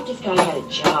 Imagine that this guy had a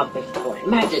job before.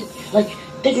 Imagine, like,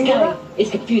 this guy is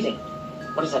confusing.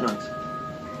 What is that noise?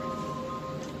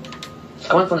 It's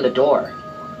coming from the door.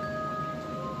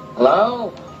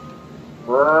 Hello?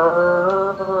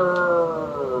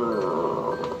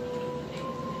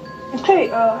 Okay,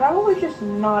 how about we just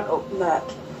not open that?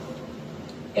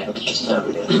 Yeah, it's just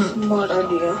Smart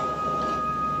idea.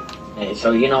 Hey,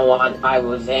 so you know what? I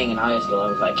was saying in high school, I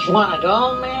was like, you wanna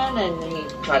go, man? And he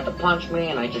tried to punch me,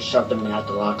 and I just shoved him out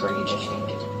the locker, and he just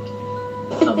fainted.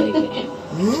 Nobody hit him.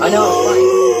 I know,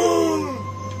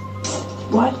 it's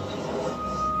funny. What?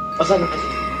 What's that?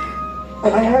 I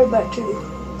heard that too.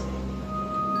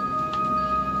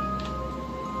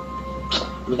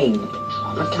 I'm being a bit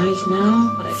traumatized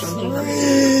now, but I don't think I'm...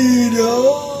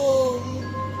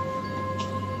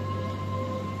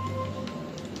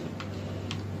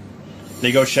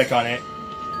 They go check on it.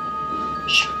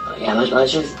 Yeah,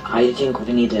 let's just... I think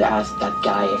we need to ask that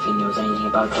guy if he knows anything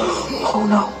about this. Oh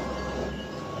no.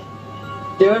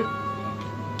 Dude?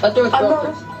 That door's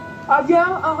broken.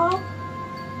 Yeah,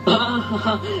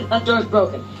 That door's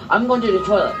broken. I'm going to the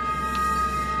toilet.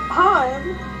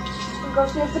 I'm go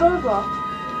see if the door's locked.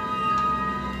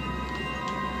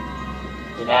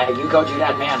 Yeah, you go do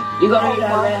that, man. You go do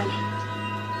that, man.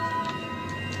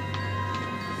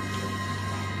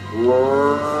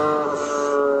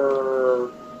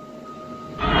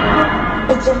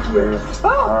 It's in here.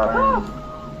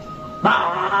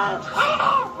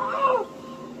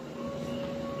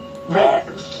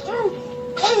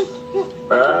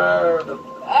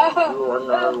 You are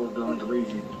now going to be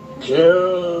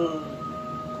killed.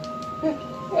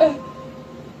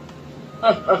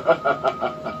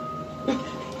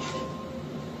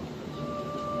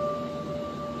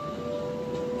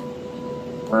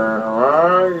 Where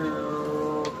are you?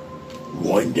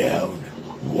 One down,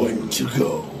 one to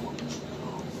go.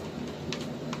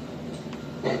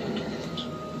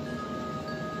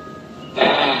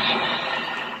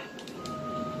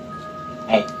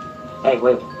 Hey,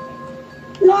 wait.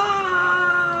 No!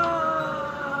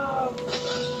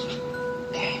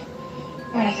 Okay.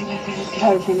 Alright, I think I can just get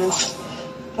out of here now.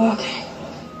 Okay.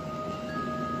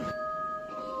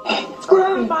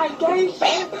 Grab my game,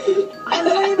 fam! I'm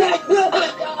leaving!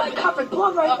 I'm coughing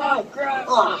blood right now!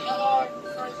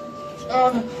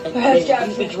 Hey, you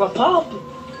into a pump.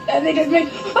 I think it's me.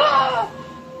 Ah!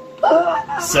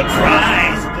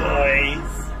 Surprise,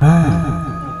 boys!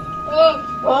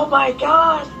 Oh my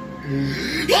god!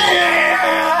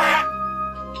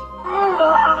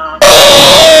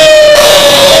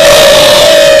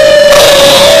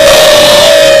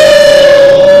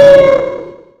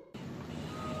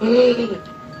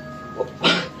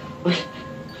 What's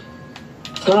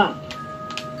going on?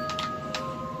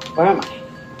 Where am I?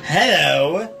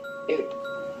 Hello!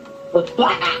 What's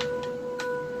black?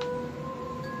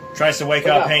 Tries to wake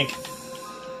Wake up up. Hank.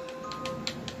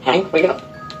 Hank, wake up.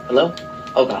 Hello?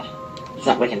 Oh god. He's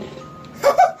not waking up.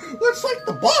 Looks like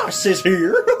the boss is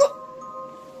here.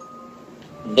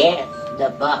 Yes, the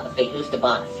boss. Wait, who's the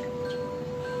boss?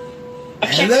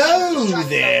 Hello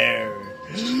there.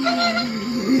 Oh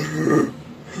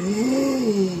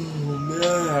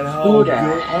man, how Who the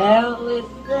good. hell is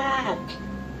that?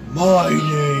 My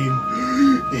name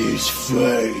is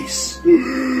Face.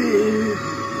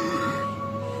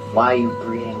 Why are you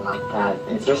breathing like that?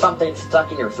 Is there something stuck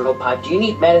in your throat pipe? Do you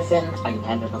need medicine? I can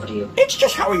hand it over to you. It's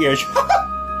just how he is.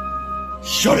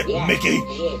 Shut it, Yeah, Mickey.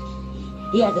 he is.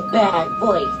 He has a bad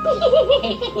voice.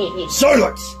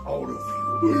 Silence, all of you.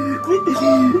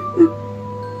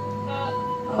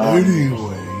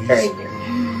 Anyways, Very weird.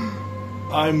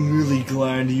 I'm really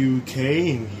glad you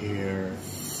came here,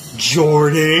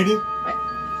 Jordan.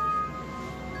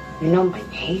 You know my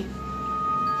name?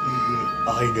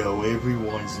 I know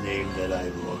everyone's name that I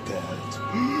look at.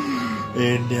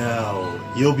 And now,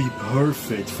 you'll be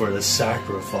perfect for the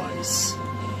sacrifice.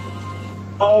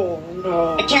 Oh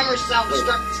no. The camera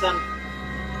self-destructs them.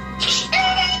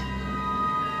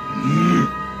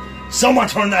 Someone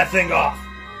turn that thing off!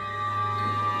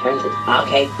 Turns it.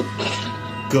 Okay.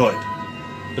 Good.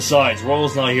 Besides,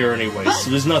 Royal's not here anyway,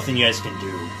 so there's nothing you guys can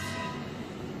do.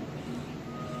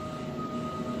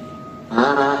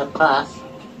 Boss.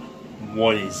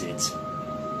 What is it?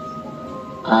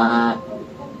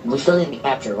 We still need to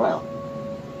capture Royal.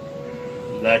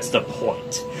 That's the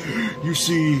point. You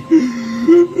see...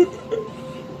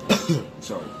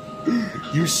 Sorry.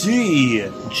 You see,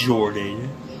 Jordan,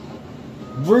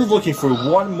 we're looking for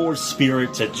one more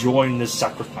spirit to join the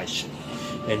sacrifice.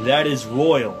 And that is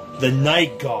Royal, the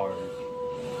Night Guard.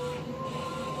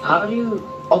 How do you...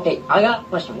 Okay, I got a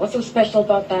question. What's so special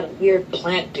about that weird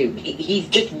plant dude? He's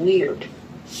just weird.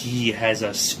 He has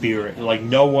a spirit like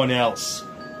no one else.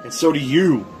 And so do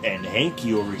you, and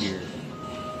Hanky over here.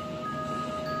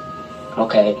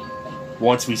 Okay.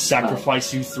 Once we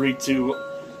sacrifice you three to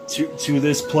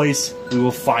this place, we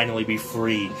will finally be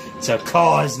free to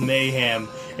cause mayhem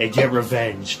and get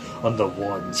revenge on the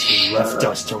ones who left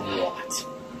us to rot.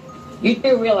 You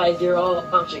do realize you're all a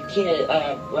bunch of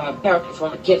characters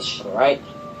from a kid's show, right?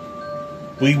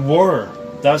 We were.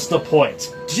 That's the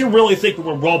point. Did you really think we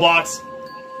were robots?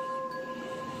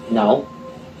 No.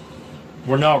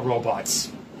 We're not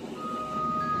robots.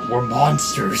 We're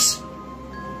monsters.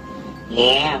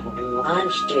 Yeah, we're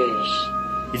monsters.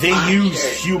 They use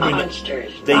human.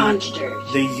 Monsters. They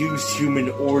Monsters. they use human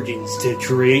organs to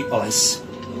create us.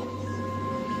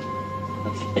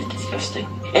 That's disgusting.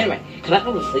 Anyway, can I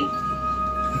go to sleep?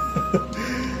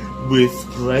 With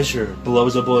pleasure,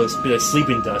 blows up a bit of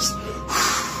sleeping dust.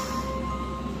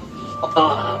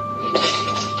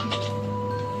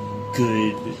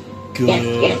 Good.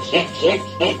 Yes.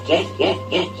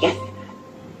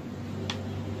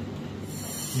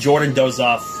 Jordan dozes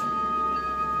off.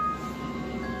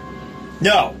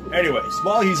 No, anyways,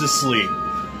 while he's asleep,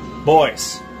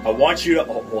 boys, I want you to.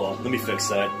 Oh, hold on, let me fix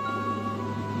that.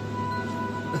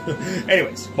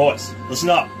 Anyways, boys, listen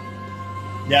up.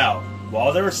 Now,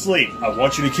 while they're asleep, I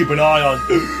want you to keep an eye on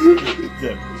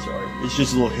them. Sorry, it's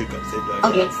just a little hiccup thing that I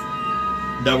Okay. have.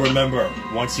 Now remember,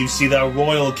 once you see that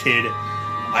royal kid,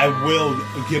 I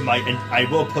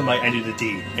will put my end to the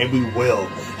deed, and we will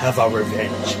have our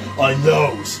revenge on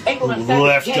those who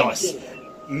left us,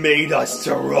 made us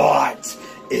to rot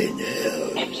in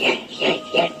hell.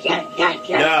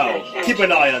 Now, keep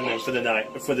an eye on them for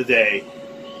the day.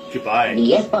 Goodbye.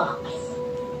 Yes, boss.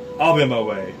 I'll be on my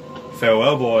way.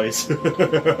 Farewell, boys.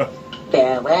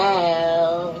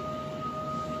 Farewell.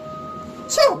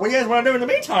 So, what do you guys want to do in the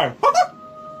meantime?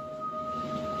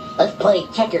 Let's play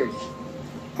checkers.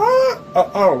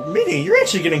 Minnie, you're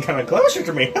actually getting kind of closer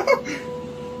to me.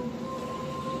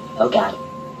 Oh god.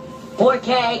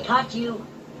 4K, caught you.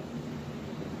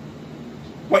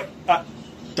 Wait,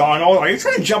 Donald, are you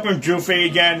trying to jump in Goofy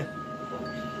again?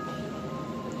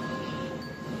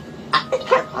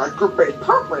 I could be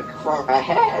perfect for a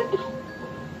head.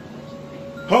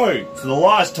 Hey, for the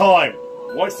last time,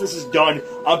 once this is done,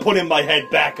 I'm putting my head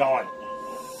back on.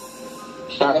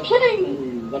 Not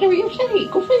kidding. Whatever you say,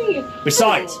 go say.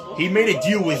 Besides, he made a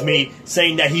deal with me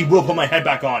saying that he will put my head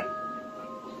back on.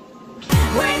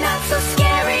 We're not so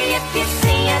scary if you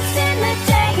see us in the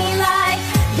daylight.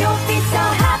 You'll be so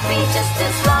happy just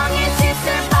as long as you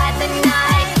survive the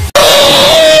night.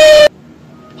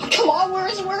 Oh, come on, where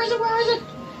is it? Where is it? Where is it?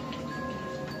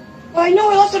 I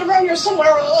know I left it around here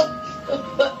somewhere.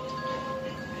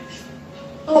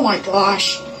 Oh my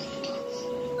gosh.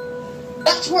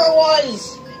 That's where it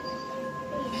was.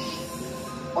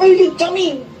 Oh, you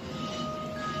dummy.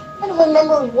 I don't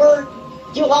remember where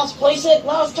you last placed it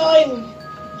last time.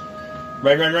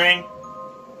 Ring.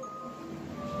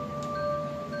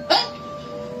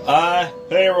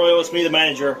 Hey Royal, it's me, the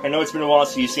manager. I know it's been a while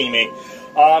since you've seen me.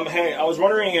 Hey, I was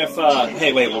wondering if,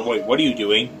 hey, wait, what are you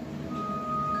doing?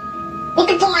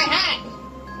 Looking for my hat.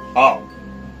 Oh.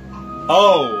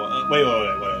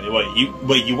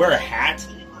 Wait, you wear a hat?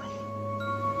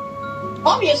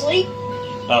 Obviously.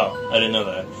 Oh, I didn't know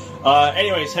that.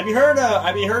 Anyways, have you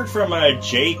heard from,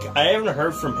 Jake? I haven't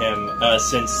heard from him,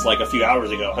 since, like, a few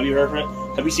hours ago. Have you heard from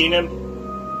him? Have you seen him?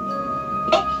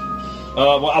 Nope.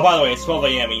 Well, oh, by the way, it's 12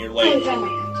 a.m. and you're late. I'm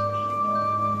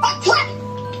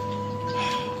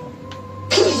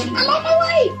on my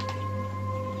way!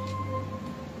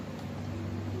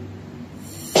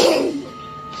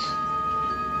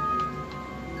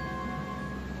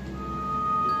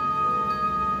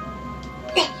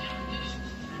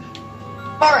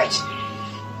 Alright.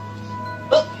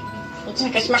 Oh, looks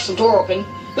like I smashed the door open.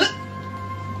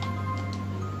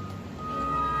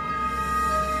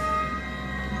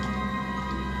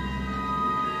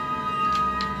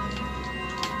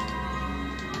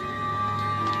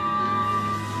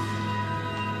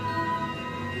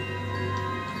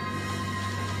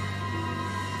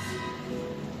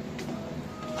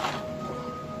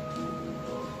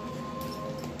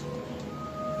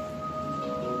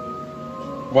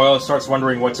 Royal starts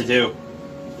wondering what to do.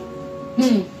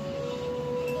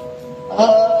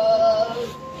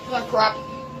 Oh crap.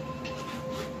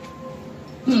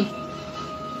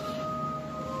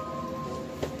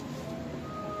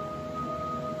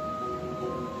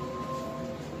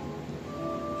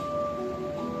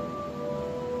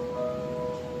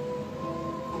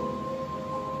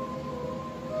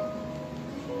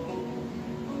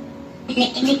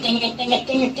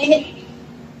 Dang it.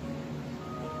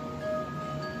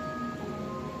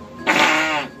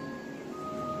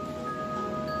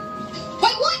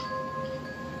 Wait, what?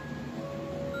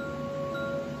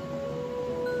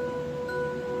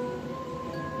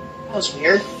 That was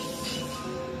weird.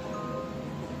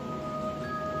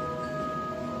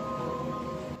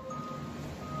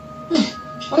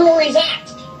 Wonder where he's at.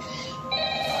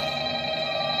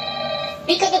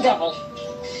 Speak of the devil.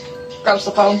 Grabs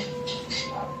the phone.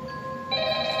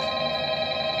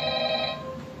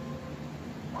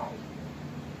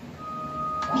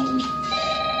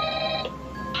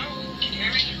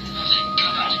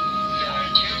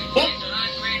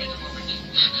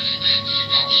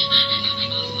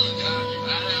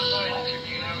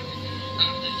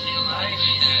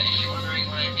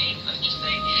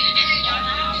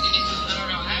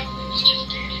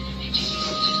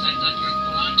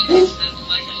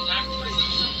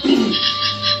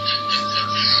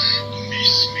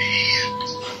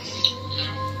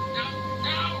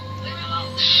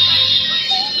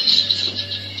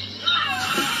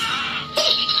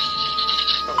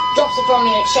 Drops the phone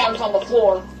and it shatters on the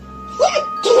floor.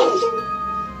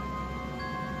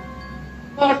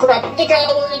 Oh crap, I think I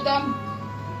alerted them.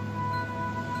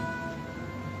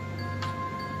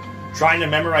 Trying to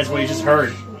memorize what you just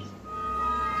heard.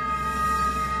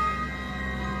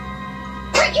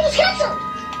 Quick, he was captured!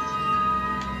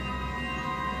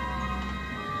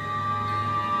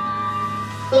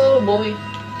 Oh boy.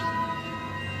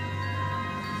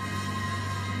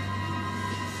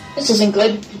 This isn't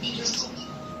good.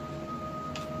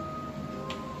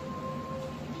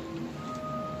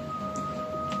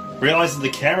 Realizes the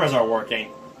cameras aren't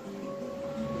working.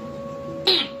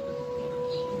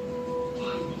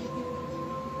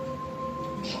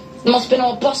 Must have been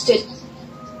all busted.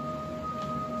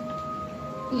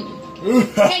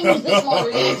 Can't use this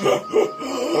motor yet.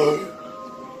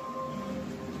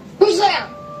 Who's there?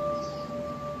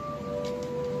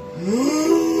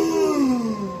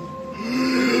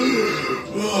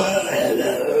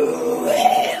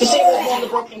 Disable one of the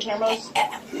broken cameras.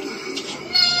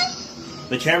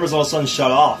 The cameras all of a sudden shut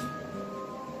off.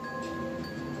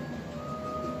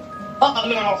 Oh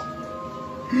no.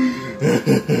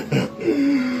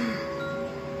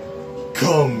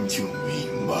 Come to me,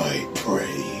 my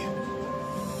prey.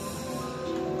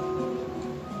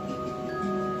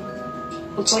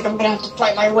 Looks like I'm gonna have to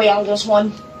fight my way out of this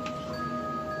one.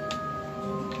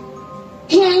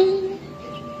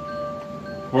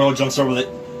 Royal jumps over the...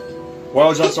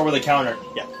 Royal jumps over the counter.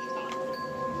 Yeah.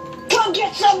 Come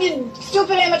get some, you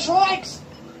stupid animatronics!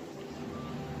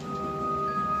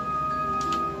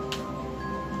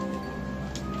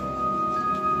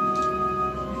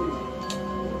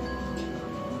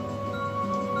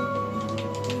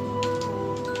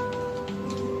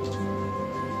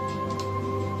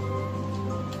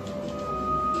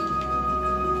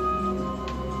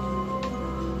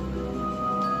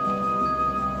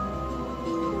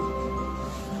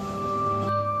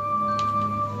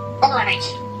 Alright.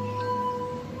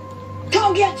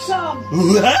 Come get some!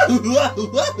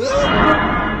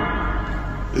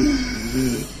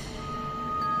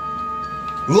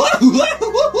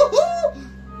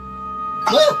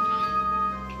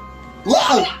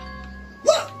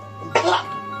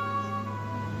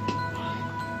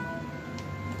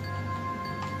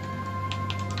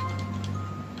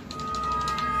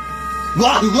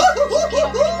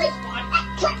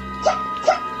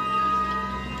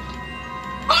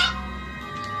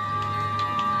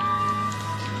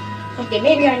 Okay,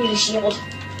 maybe I need a shield.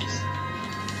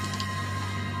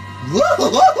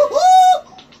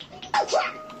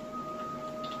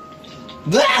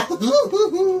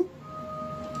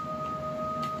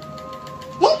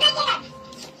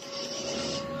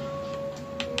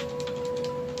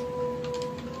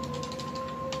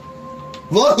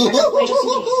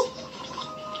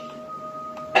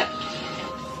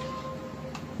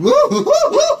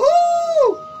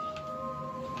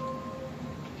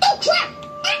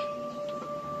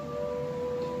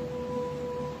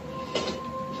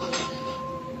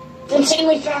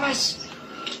 Insanely fast.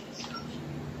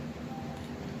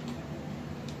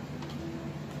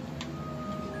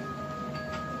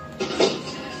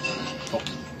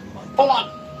 Hold on,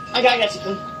 I gotta get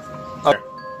something. Okay.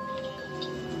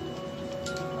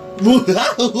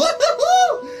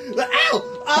 Ow!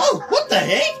 Oh, what the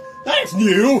heck? That's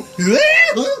new.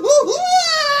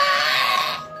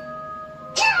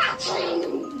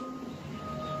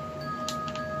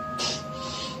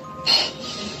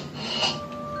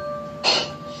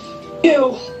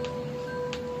 You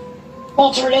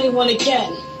won't hurt anyone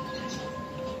again.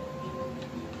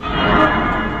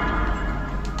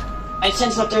 I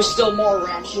sense that there's still more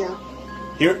around here.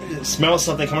 Here, smell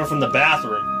something coming from the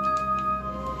bathroom.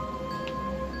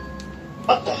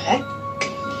 What the heck?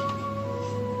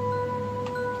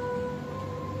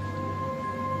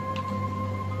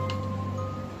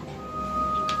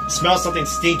 Smell something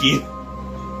stinky.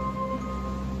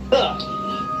 Ugh,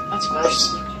 that's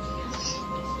gross.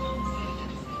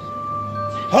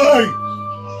 Hey!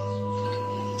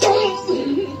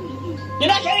 You're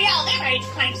not getting out of there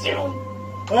anytime soon.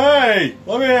 Hey!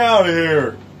 Let me out of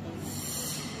here!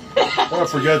 I'm gonna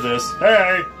forget this.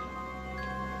 Hey!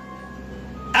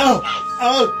 Ow!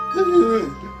 Ow!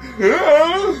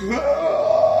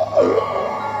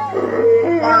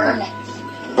 Burn!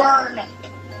 Burn!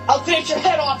 I'll finish your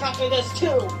head off after this,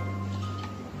 too!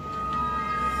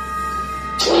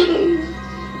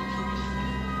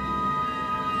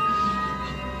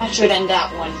 I should end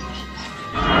that one.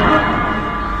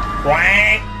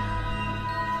 Quack!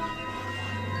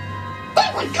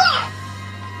 Oh my god!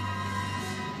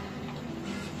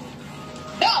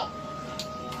 No!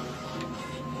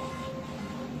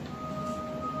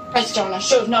 Redstone, I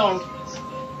should have known.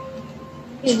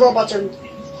 These robots are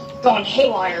going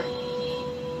haywire.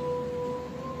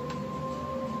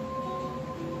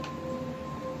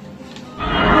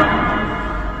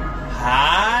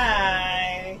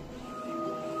 Hi!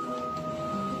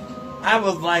 I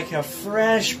would like a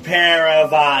fresh pair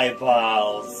of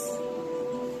eyeballs.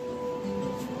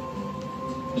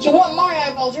 If you want my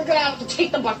eyeballs, you're gonna have to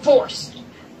take them by force.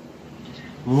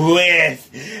 With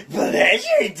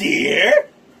pleasure, dear.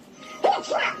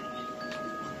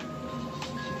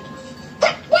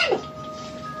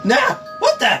 Nah,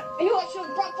 what the? Are you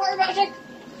actually brought fire magic?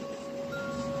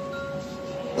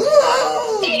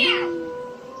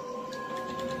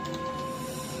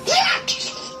 Yeah.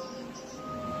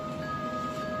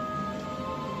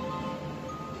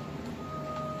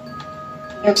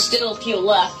 There's still a few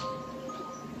left.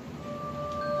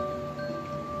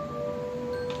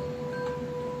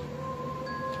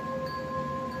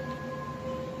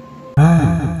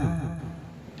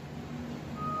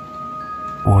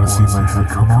 Want to see my head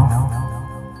come off?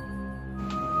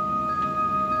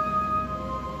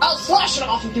 I'll slash it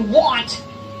off if you want.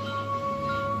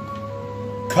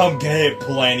 Come get it,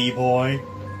 Planny boy.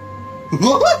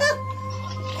 Low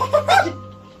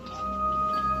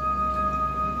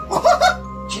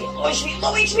HP,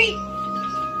 low HP.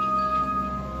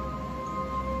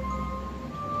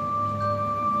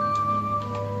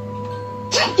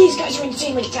 These guys are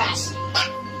insanely fast.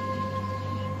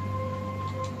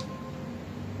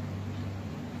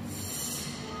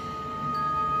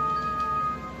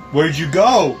 Where'd you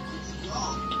go?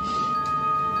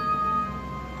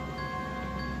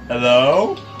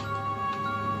 Hello?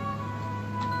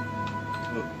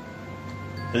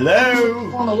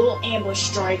 Hello? On a little ambush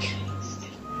strike.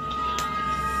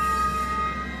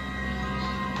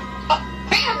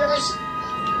 Hammers!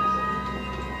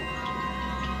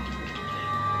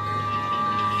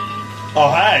 Oh,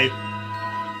 hi.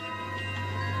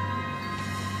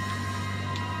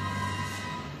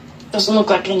 Doesn't look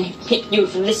like I can hit you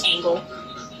from this angle.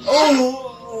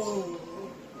 Oh!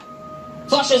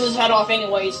 Flushes his head off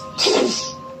anyways.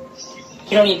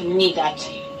 You don't even need that.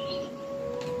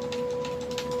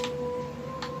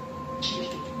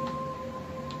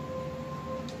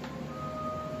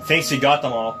 Thinks he got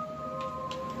them all.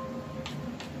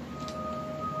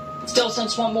 Still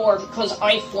sends one more because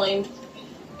I flamed.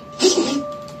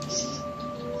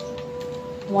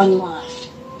 One left.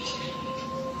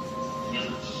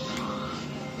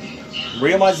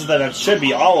 Realizes that it should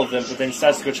be all of them, but then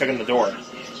decides to go check on the door.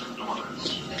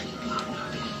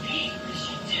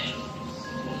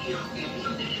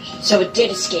 So it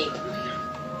did escape.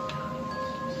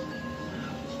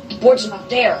 The boards are not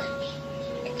there.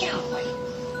 Get out of the way.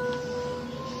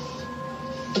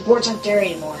 The boards aren't there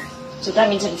anymore. So that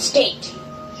means it escaped.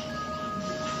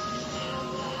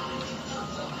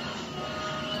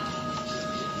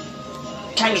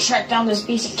 Time to track down this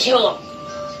beast and kill him.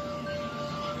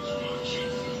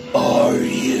 Are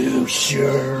you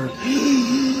sure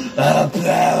about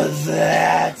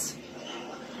that?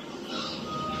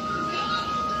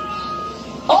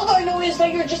 All I know is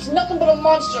that you're just nothing but a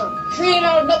monster, created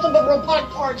out of nothing but robotic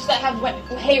parts that have went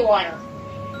haywire.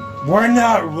 We're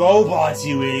not robots,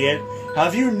 you idiot.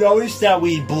 Have you noticed that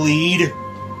we bleed?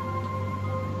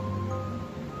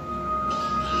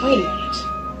 Wait a minute.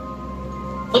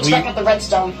 Looks back at the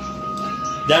redstone.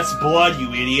 That's blood,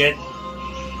 you idiot.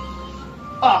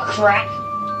 Oh, crap.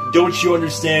 Don't you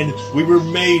understand? We were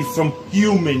made from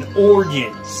human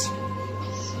organs.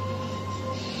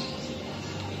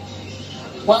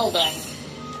 Well then.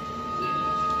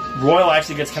 Royal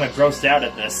actually gets kind of grossed out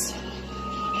at this.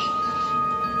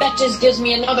 That just gives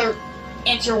me another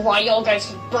answer why y'all guys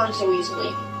can burn so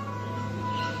easily.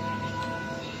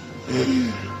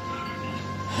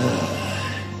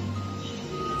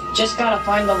 Just gotta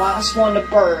find the last one to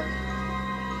burn.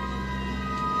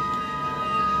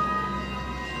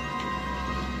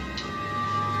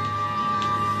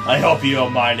 I hope you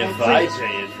don't mind if I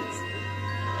say it.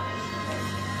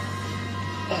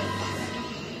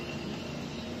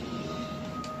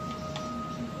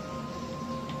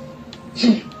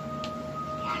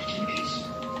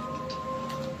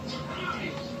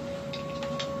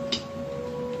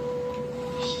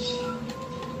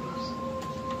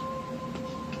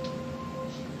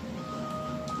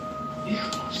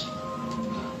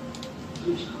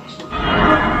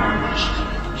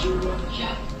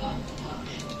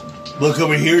 Look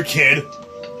over here, kid.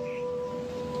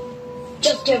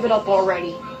 Just give it up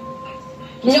already.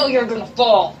 You know you're gonna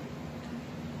fall.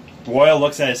 Royal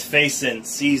looks at his face and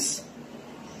sees...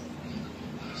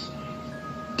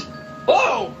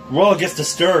 Whoa! Royal gets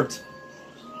disturbed.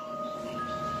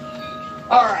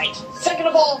 Alright, second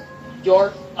of all,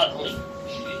 you're ugly.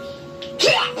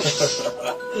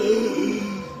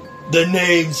 The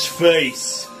name's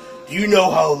Face. You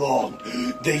know how long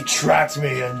they tracked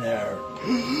me in there.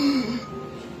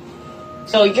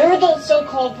 So you're the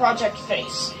so-called Project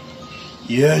Face.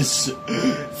 Yes.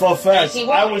 For fact, see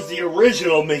why. I was the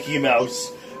original Mickey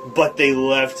Mouse, but they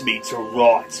left me to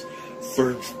rot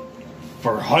for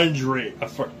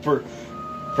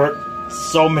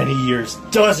so many years,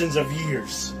 dozens of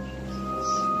years.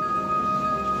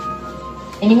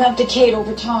 And you have decayed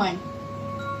over time.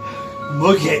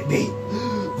 Look at me.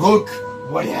 Look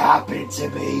what happened to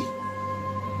me.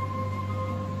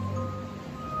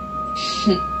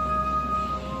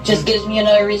 Just gives me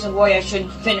another reason why I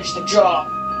should finish the job.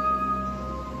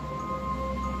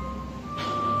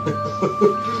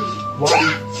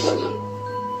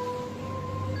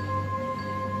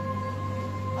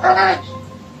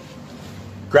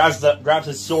 Grabs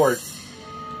his sword.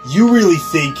 You really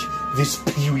think this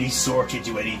puny sword can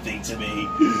do anything to me?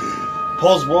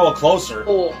 Pulls Royal closer.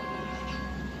 Cool.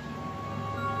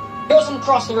 Throws him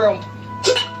across the room.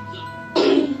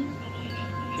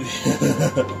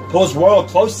 Pulls Royal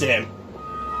close to him.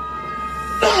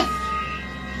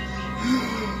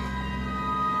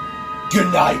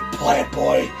 Good night, plant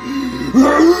boy.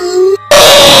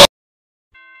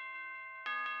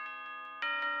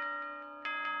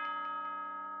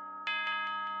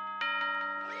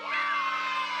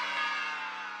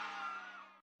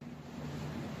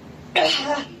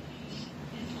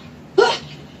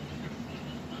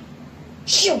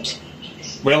 Shoot!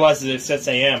 Realizes it's 6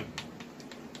 a.m.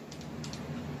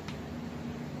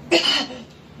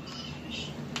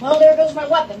 Well, there goes my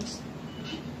weapons.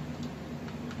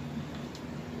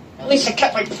 At least I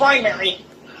kept my primary.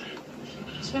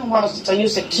 It's been a while since I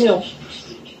used it too.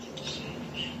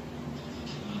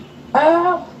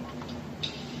 Huh?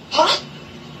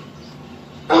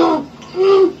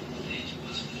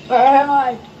 Where am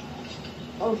I?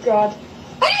 Oh god.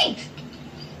 Hey!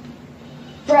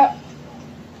 Crap.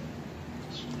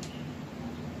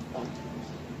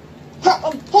 Crap,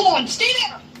 hold on, stay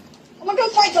there! I'm gonna go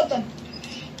find something.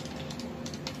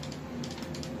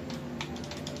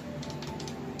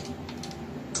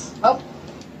 Oh.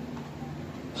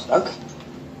 Stuck.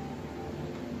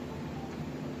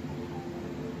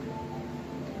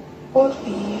 What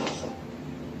the...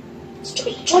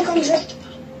 Stupid Joy-Con drift.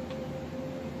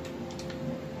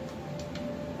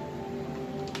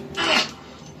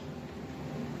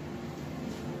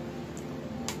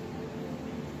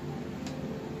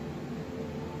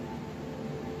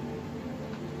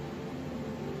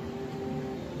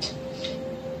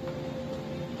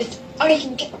 If I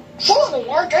can get control of the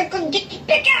work, I couldn't get the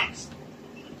pickaxe.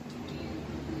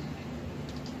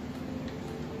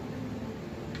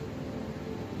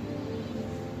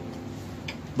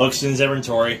 Looks in his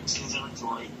inventory.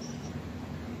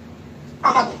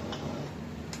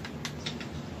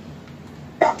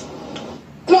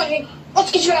 Come on, Hank.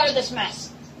 Let's get you out of this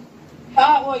mess.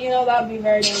 Well, you know, that would be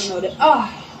very noted.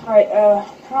 Alright, I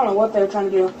don't know what they're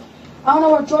trying to do. I don't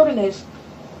know where Jordan is.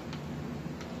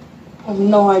 I have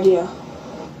no idea.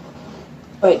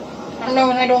 Wait. I know,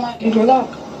 and I don't like Did it. you hear that?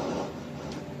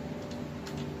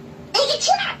 It was a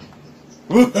trap!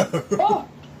 Oh!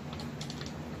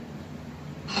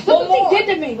 Look what they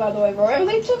did to me, by the way, bro.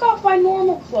 They took off my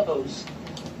normal clothes.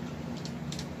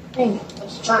 Dang,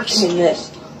 Those jerks. give me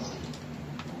this.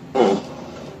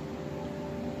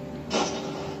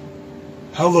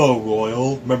 Hello,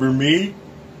 Royal. Remember me?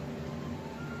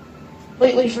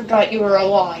 Completely forgot you were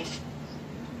alive.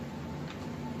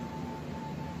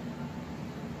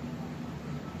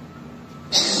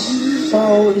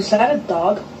 So, is that a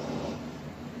dog?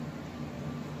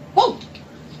 Whoa!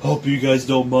 Hope you guys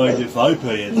don't mind if I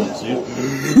pay a visit.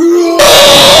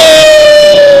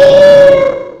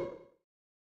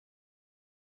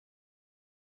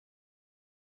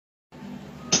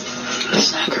 The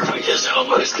sacrifice is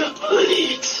almost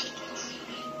complete.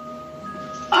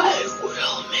 I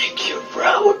will make you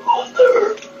proud,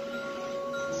 Mother.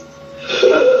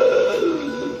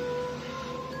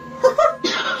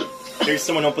 There's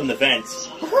someone open the vents.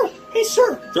 Hey,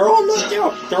 sir. They're all knocked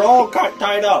out. They're all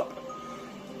tied up.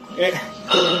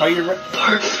 Are you ready?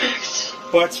 Perfect.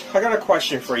 But I got a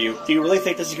question for you. Do you really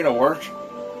think this is gonna work?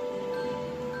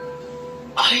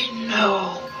 I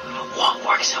know what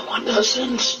works and what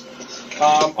doesn't.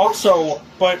 Also,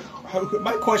 but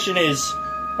my question is,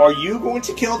 are you going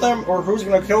to kill them, or who's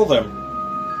gonna kill them?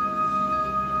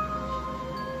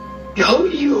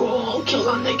 You all kill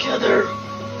them together.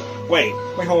 Wait,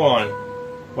 hold on.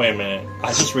 Wait a minute. I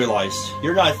just realized.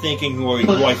 You're not thinking who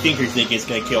I think you're thinking is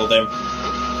gonna kill them.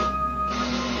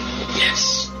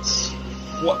 Yes.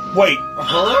 What? Wait,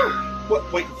 her?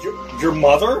 What? Wait, your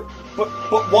mother? But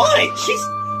why? She's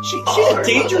a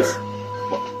dangerous.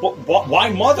 What? Why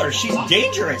mother? She's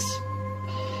dangerous.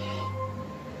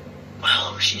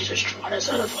 Well, she's the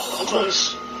strongest out of all of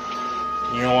us.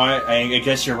 You know what? I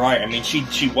guess you're right. I mean,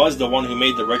 she was the one who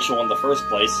made the ritual in the first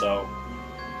place, so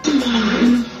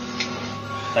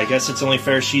I guess it's only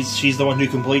fair she's the one who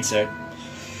completes it.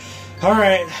 All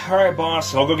right,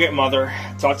 boss. I'll go get mother.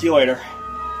 Talk to you later.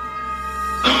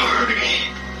 Alright.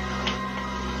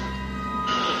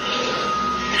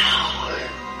 Now,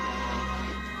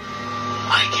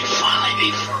 I can finally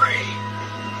be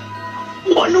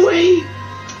free. One way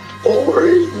or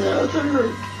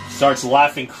another. Starts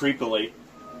laughing creepily.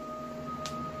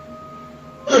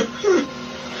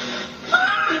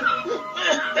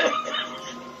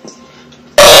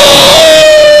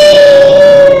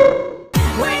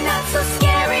 We're not so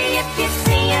scary if you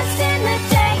see us in the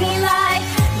daylight.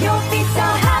 You'll be so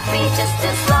happy just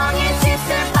as long as you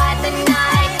survive the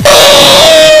night.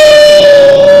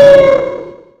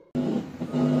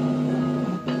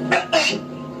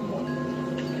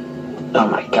 Oh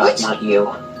my god, not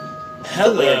you.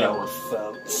 Hello,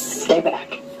 folks. Stay back.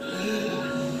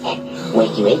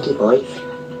 Wakey, wakey, boys.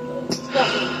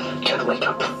 Gotta wake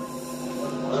up.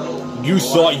 You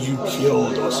thought you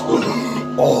killed us.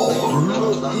 Oh.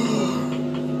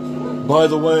 By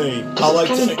the way,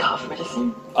 Cough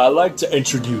medicine? I like to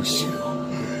introduce you.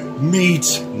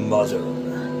 Meet Mother.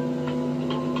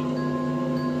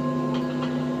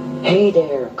 Hey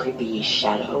there, creepy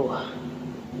shadow.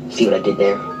 See what I did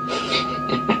there?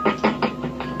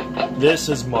 This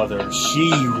is Mother.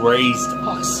 She raised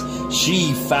us.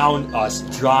 She found us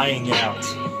drying out.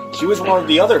 She was one of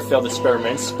the other failed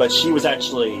experiments, but she was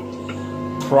actually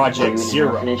Project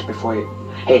Zero. Orphanage before you...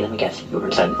 Hey, let me guess. You were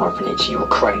inside an orphanage. You were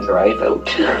crying your eyes out.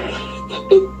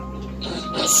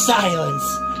 Silence!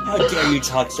 How dare you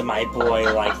talk to my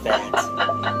boy like that?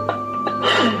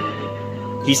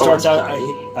 He starts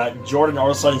Jordan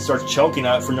all of a sudden starts choking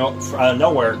out out of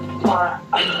nowhere.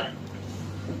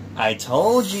 I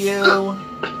told you.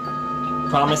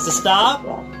 Promise to stop?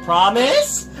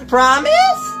 Promise? Promise?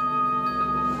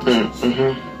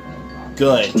 Mm-hmm.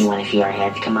 Good. You want to see our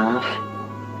heads come off?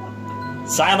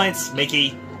 Silence,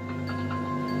 Mickey.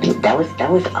 That was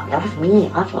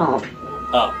me, Oswald.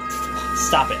 Oh,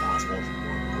 stop it, Oswald.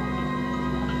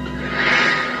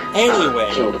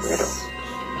 Anyways,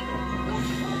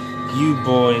 you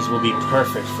boys will be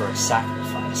perfect for a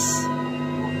sacrifice.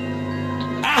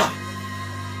 Ah!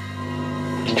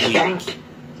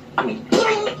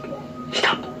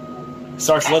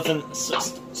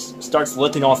 Starts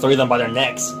lifting all three of them by their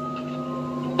necks.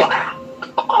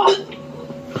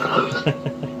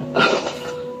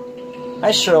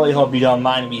 I surely hope you don't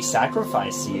mind me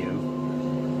sacrifice you.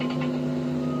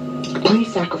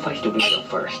 Please sacrifice the weirdo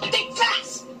first. Think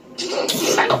fast!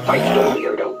 Sacrifice the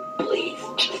weirdo, please.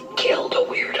 Just kill the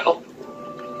weirdo.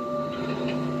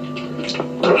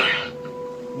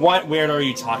 What weirdo are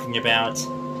you talking about?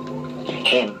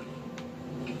 Him.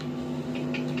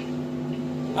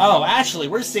 Oh, actually,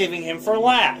 we're saving him for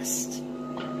last.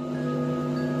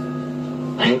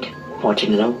 Hank, I want you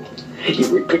to know,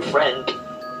 you were a good friend.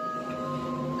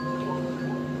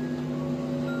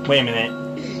 Wait a minute.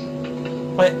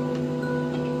 What?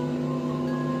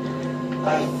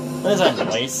 What is that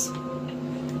noise?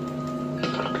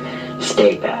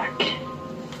 Stay back.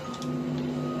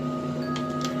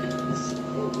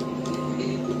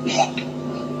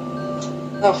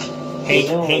 Oh.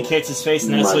 Hank hits his face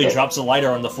and instantly drops a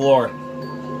lighter on the floor.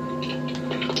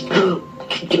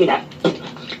 Give me that.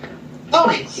 Oh!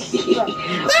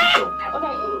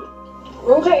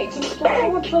 Okay, can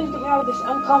someone please get me out of this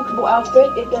uncomfortable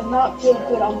outfit? It does not feel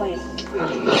good on me.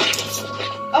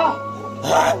 Oh!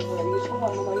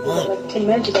 Like 10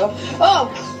 minutes ago. Oh!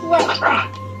 What? Ah!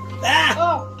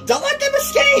 Oh! Don't let them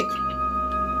escape!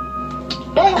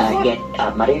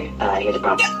 Mother, here's a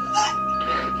problem.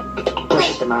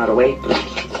 Push them out of the way.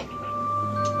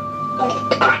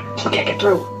 Okay, get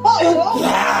through.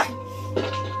 Ah!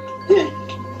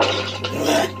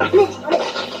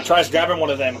 Tries grabbing one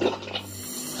of them.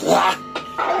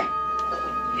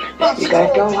 You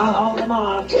gotta go, I'll hold them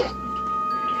off.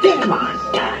 Come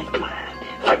on, guys, come on.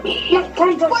 Fight me.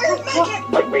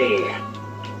 Fight me.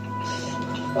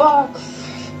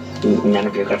 None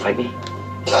of you are gonna fight me?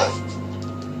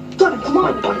 Come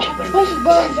on, I'll punch you this then. place is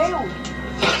burning down.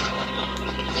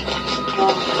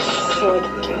 Oh, shit.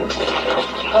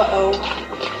 Uh-oh.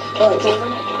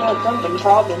 Jordan, something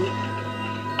problem.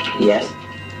 Yes?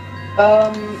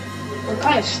 We're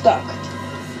kind of stuck.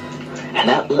 And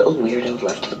that little weirdo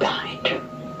left us behind.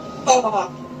 Oh.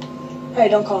 Hey,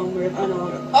 don't call him weird. I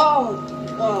know. Oh.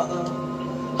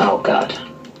 Uh-oh. Oh, God.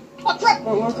 Oh, crap!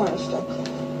 We're kind of stuck.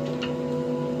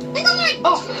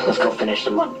 Oh, Let's go finish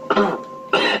them.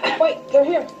 Wait, they're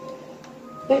here.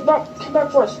 Come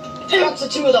back for us. that's the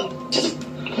two of them.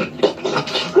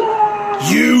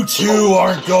 You two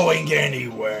aren't going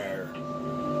anywhere.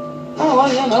 Oh,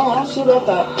 yeah, no, I'll see about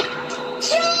that.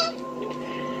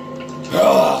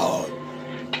 Oh.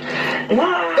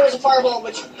 There's a fireball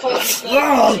which causes the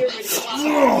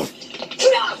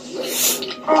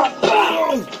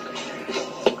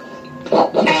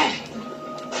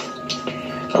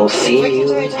I'll see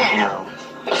you in hell.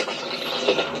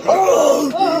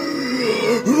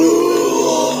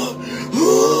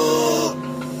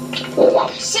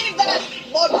 Save that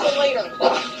log for later.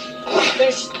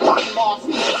 Finish fucking off.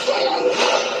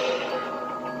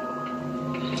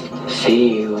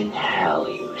 See you in hell,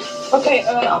 you Okay,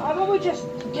 how about we just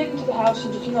get into the house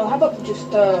and just, how about we just,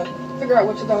 figure out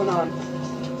what's going on?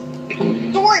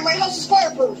 Don't worry, my house is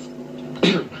fireproof.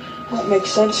 That makes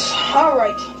sense.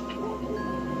 Alright.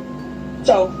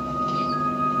 So,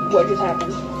 what just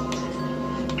happened?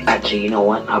 Actually, you know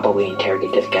what? How about we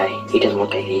interrogate this guy? He doesn't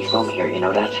look like he's from here, you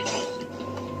know that?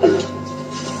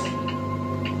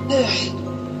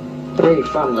 Where are you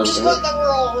from, little Just dude? glad that we're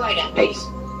all right at peace.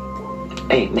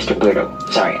 Hey, Mr. Weirdo.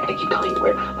 Sorry, I keep calling you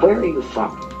weird. Where are you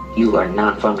from? You are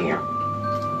not from here.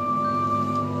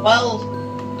 Well,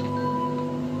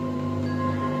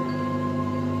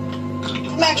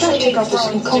 I'm actually Take off this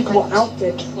from a uncomfortable different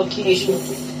outfit. location.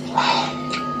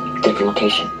 Different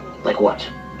location. Like what?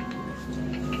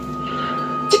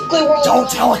 Typically, we're all Don't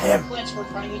tell him. plants were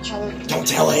fighting each other. Don't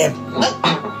tell him.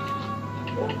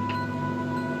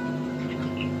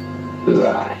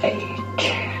 Right.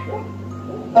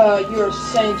 You're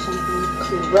saying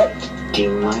something correct? Do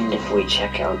you mind if we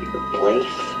check out your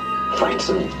place? Find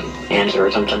some answer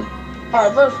or something?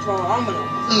 Alright, first of all, I'm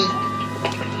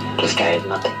gonna... This guy is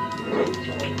nothing.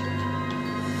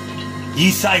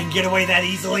 You thought you can get away that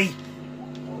easily?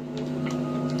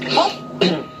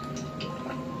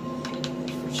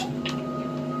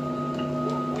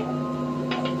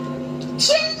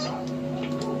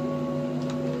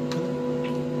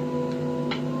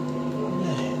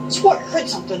 Sport, heard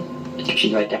something.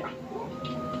 She's right there.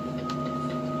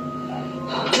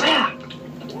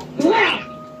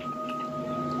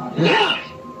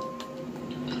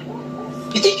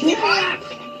 You think you can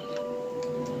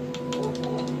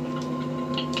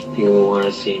You want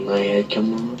to see my head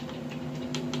come on?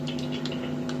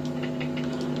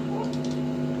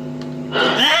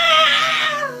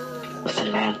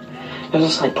 Listen, man. There's a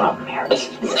slight problem here.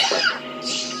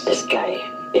 This guy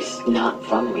is not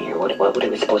from here. What are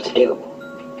we supposed to do?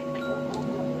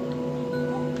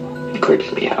 He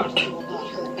creeps me out.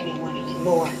 not hurt anyone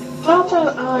anymore? How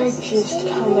about I just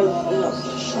kind of,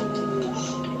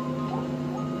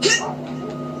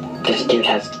 This dude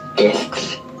has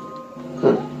discs.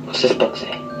 What's this book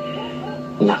say?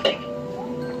 Nothing.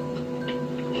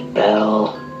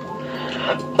 Spell.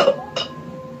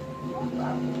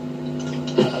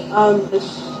 I'm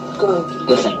just going to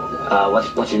Listen,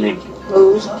 what's your name?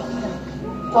 close. Hold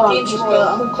on, James just, Royal.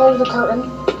 I'm gonna close the curtain.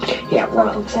 Yeah, I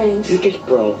well, can change. you just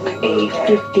broke a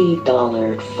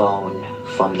 $50 phone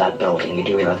from that building. You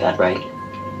do realize that, right?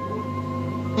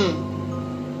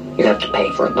 You have to pay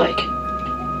for it, like.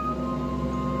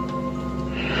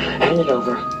 Hand it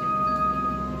over.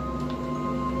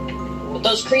 But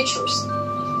those creatures.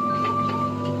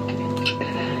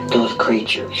 Those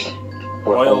creatures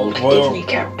were Royal- old Royal- Disney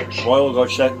characters. Royal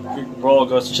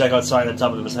goes to check outside the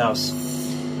top of his house.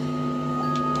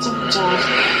 Something's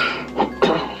off.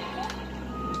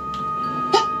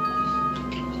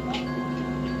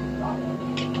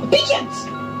 Beacons!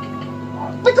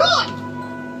 They're gone!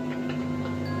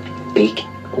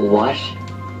 What?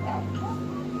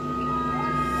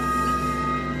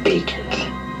 Beacons.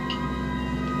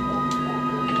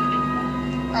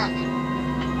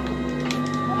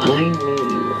 I knew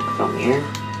you were from here.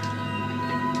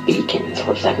 Beacons,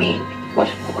 what does that mean? What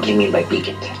do you mean by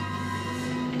beacons?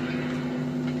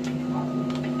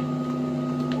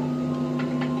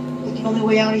 The only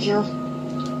way out of here.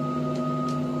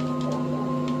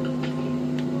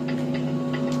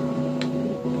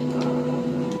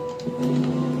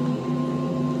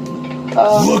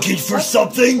 Looking for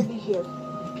something? Be here.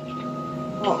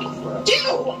 Oh, crap.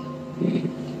 Ew!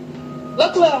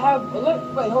 Luckily I have,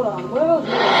 wait, hold on. What are those?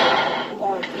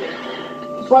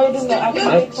 That's why you didn't know. I can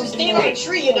make Just something stand on a else.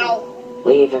 tree, you know.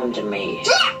 Leave him to me.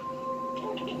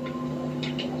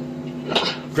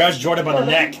 Grabs Jordan by the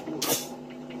neck.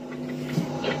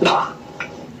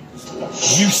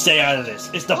 You stay out of this.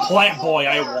 It's the plant boy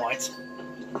I want.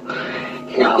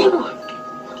 No.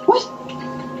 What?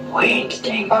 We ain't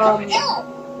staying. Hell!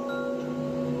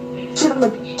 Shoot him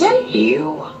again?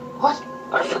 You What?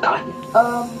 are forgotten.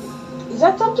 Is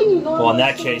that something you know? Well, in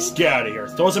that case, get out of here.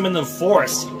 Throws him in the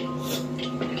forest.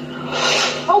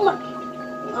 Oh my.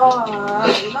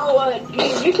 You know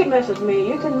what? You can mess with me.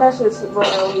 You can mess with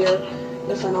Royal here.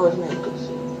 Yes, I know his name.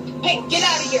 Hey, get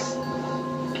out of here!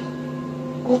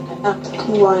 That's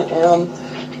who I am.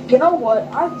 You know what?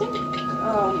 I think,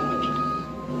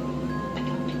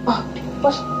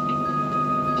 what?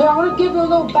 Here, I'm gonna give you a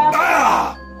little back.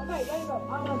 Ah! Okay, there you go.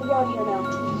 I'm gonna be out of here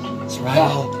now.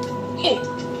 Survival. Hey,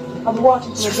 I'll be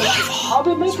watching from a distance. I'll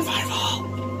be making.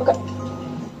 Okay.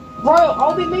 Royal,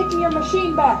 I'll be making your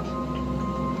machine back.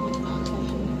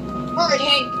 Alright,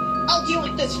 Hank. I'll deal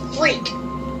with this freak.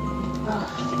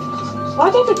 Why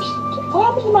did it? What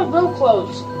happened to my real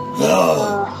clothes?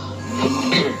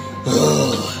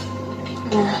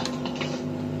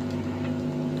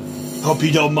 Hope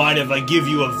you don't mind if I give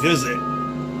you a visit.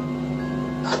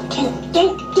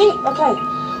 Dang. Okay.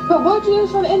 But what'd you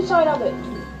use for the inside of it?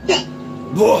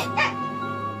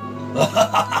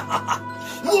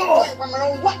 I'm an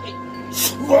old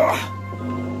weapon.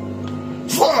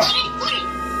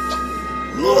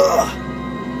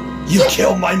 You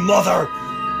killed my mother!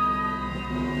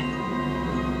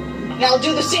 And I'll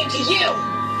do the same to you.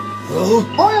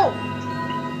 Royal!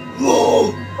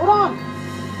 Hold on!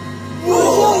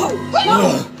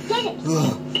 No! Dang it!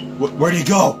 Where'd he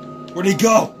go? Where'd he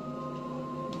go?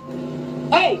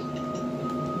 Hey!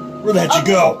 Where'd that you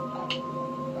go?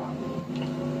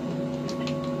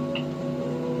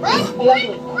 Hey,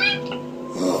 Leslie.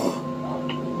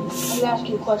 Let me ask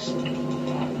you a question.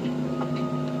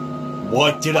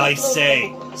 What did I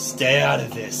say? Stay out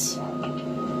of this.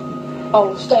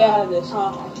 Oh, stay out of this,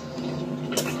 huh?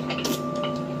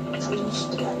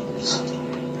 Stay out of this.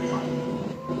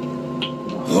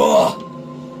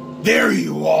 There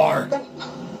you are.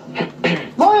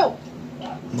 Royal!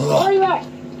 Where are you at?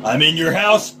 I'm in your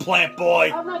house, plant boy.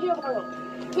 I have an idea, Royal.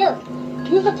 Here,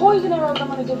 use the poison arrows I'm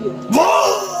gonna give you.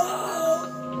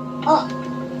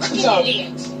 Good job.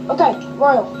 Okay,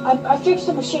 Royal, I fixed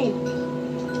the machine.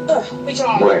 Which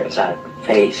one? Where's that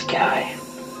face guy?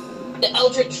 The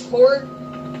Eldritch Ford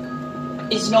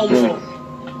is no more.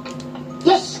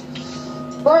 Yes!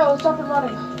 Royal, it's up and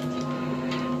running.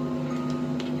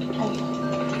 Okay.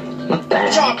 What the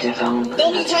heck is on?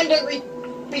 They'll need time to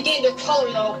regain their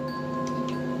color, though.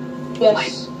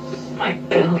 Yes. My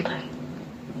building.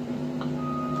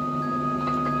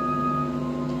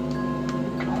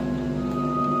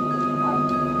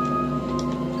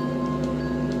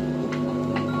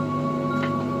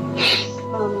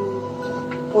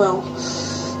 Well,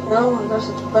 you know, I guess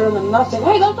it's better than nothing.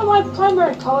 Hey, those are my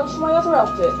primary colors for my other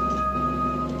outfit.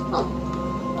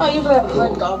 Oh. I usually have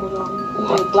red goggles on,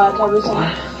 usually black everything.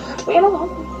 But you know what?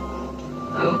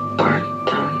 Who burnt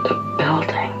down the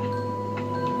building?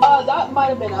 That might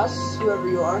have been us, whoever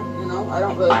you are. You know, I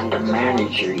don't really. I'm the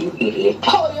manager, you idiot.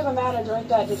 Oh, you're the manager, ain't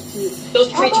that just cute?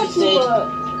 Those How about creatures you,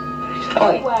 did.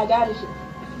 Oi, wag out of here.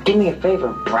 do me a favor,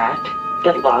 brat.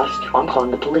 Get lost. I'm calling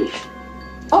the police.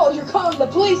 Oh, you're calling the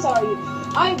police, are you?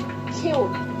 I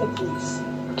killed the police.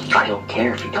 I don't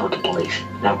care if you told the police.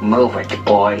 Now move it,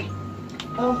 boy.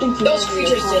 I don't think you Those know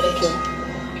creatures you're did it.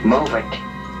 talking Move it. to.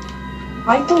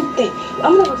 I don't think.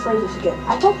 I'm gonna rephrase this again.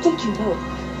 I don't think you know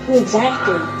who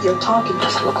exactly you're talking to.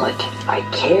 Doesn't look like I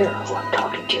care who I'm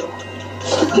talking to.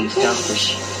 You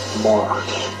selfish moron.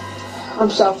 I'm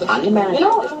selfish. I'm the manager You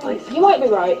know of this what? place. You might be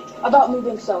right about me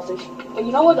being selfish. But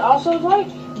you know what also is right?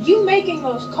 You making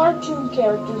those cartoon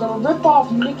characters that will rip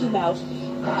off Mickey Mouse.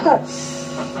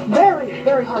 Very,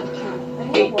 very hard to count. And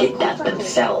you They know what? did that Frankly,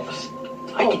 themselves.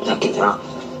 I did nothing wrong.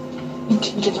 You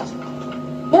did nothing wrong.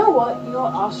 You know what? You know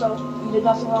what also you did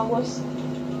nothing wrong with?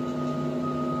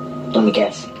 Let me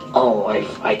guess. Oh,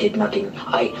 I did nothing.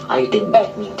 I didn't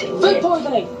mean to Food live.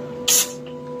 poisoning.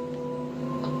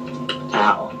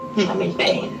 Ow. I'm in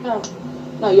pain.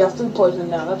 No, you have food poisoning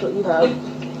now. That's what you have.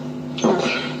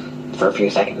 For a few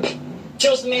seconds.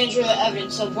 Shows the manager the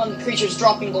evidence of one of the creatures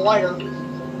dropping the lighter.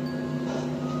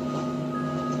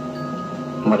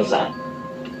 What is that?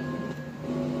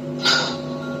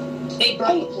 They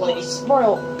burned the place.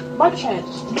 Royal, by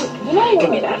chance, you know Give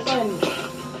me your that. friend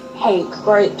Hank,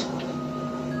 right?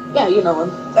 Yeah, you know him.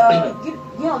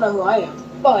 You don't know who I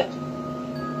am, but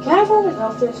can I have one of his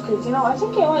outfits? Because, you know, I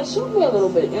think it might suit me a little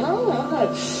bit, you know?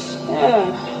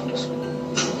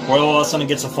 Yeah. Royal all of a sudden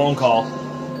gets a phone call.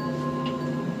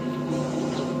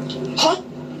 Huh?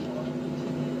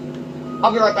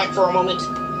 I'll be right back for a moment.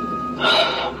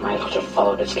 Might as well just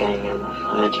follow this gang and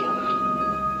hide you.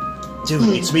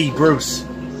 Dude, it's me, Bruce.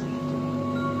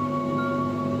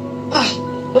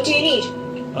 What do you need?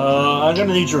 I'm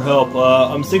gonna need your help.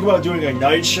 I'm thinking about doing a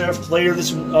night shift later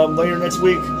next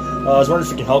week. I was wondering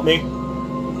if you can help me.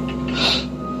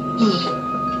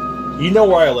 You know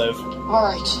where I live.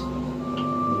 Alright.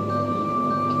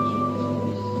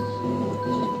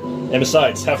 And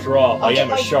besides, after all, I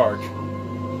am a shark.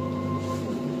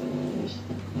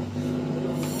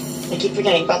 I keep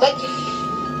forgetting about that.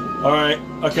 Alright,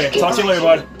 okay, talk to you later,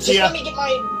 bud. Just See ya. let me get my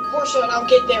Porsche and I'll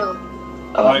get there.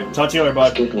 Alright, talk to you later,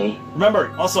 bud. Excuse me.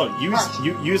 Remember, also,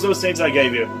 use those things I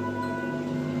gave you.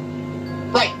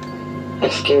 Right.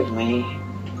 Excuse me.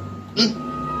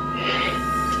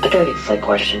 I got a slight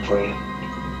question for you.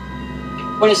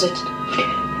 What is it?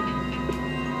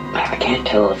 I can't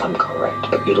tell if I'm correct,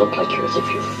 but you look like you're as if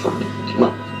you're from,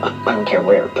 well, I don't care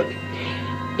where, but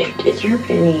is there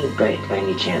by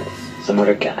any chance some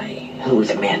other guy who is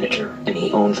a manager and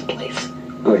he owns a place,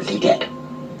 or is he dead?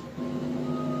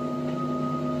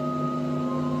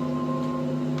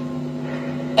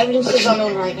 Evidence is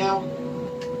unknown right now.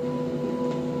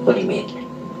 What do you mean?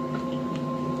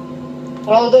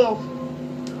 Although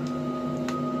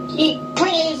he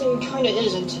kinda is and kinda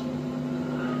isn't.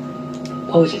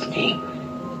 What was his name?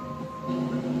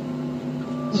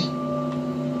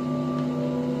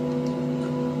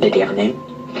 Did he have a name?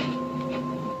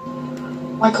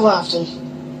 Michael Afton.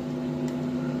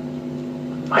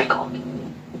 Michael.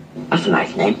 That's a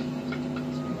nice name.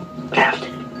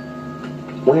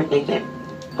 Afton. Weird nickname.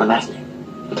 My last name.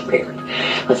 It's weird.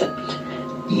 Listen,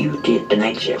 You did the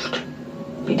night shift.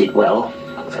 You did well,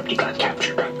 except you got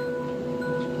captured.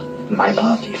 My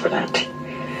apologies for that.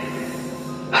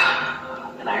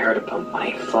 And I heard about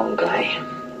my phone guy.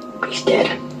 He's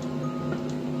dead.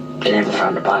 They never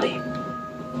found a body.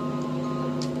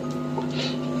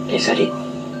 They said he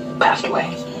passed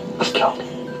away. Was killed.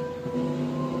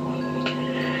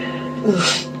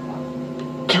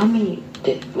 Tell me,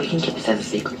 we can keep this as a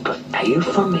secret, but are you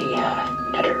from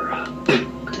another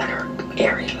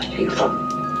area? Are you from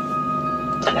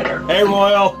another Hey,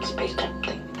 Royal! space type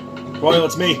thing? Royal,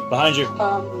 it's me, behind you.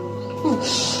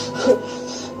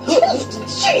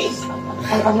 Jeez!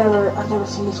 I've never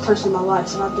seen this person in my life,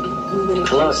 so I've been moving.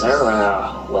 Hello, sir.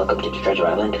 Welcome to the Treasure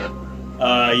Island.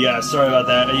 Yeah, sorry about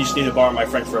that. I just need to borrow my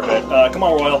friend for a bit. Come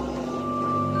on, Royal.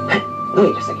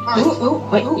 Wait a second.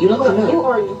 Wait, you look familiar. Who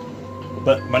are you?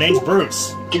 But my name's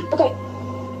Bruce. Okay.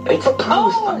 It's Bruce.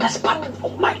 Oh, that's Butter. Oh,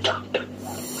 my doctor.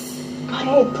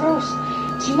 Hey, Bruce.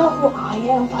 Do you know who I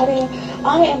am, buddy?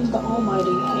 I am the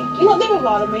almighty Hank. You know, there's a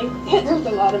lot of me. There's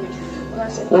a lot of me. When I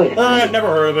say Wait. Never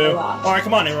heard of you. A lot. Alright,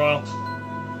 come on in, Royal.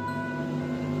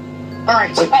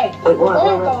 Alright. Hey, Wait,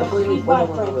 Royal he's my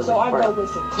friend, so I go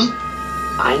with him.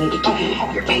 I need to give you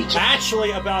your paycheck.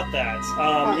 Actually, about that,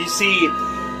 you see,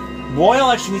 Royal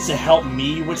actually needs to help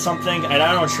me with something, and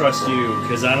I don't trust you,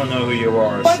 because I don't know who you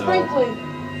are, Quite so... frankly,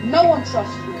 no one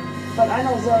trusts me, but I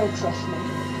know Royal trusts me.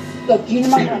 Look, you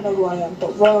might not know who I am,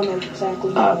 but Royal knows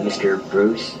exactly who I am. Mr.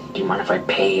 Bruce, do you mind if I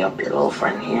pay up your little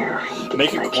friend here?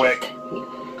 Make it quick.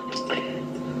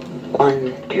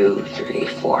 1, 2, 3,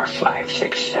 4, 5,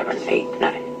 6, 7, 8,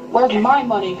 9. Where's my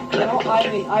money? You know, I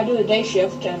mean, I do the day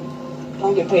shift and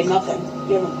don't get paid nothing.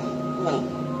 You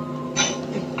haven't,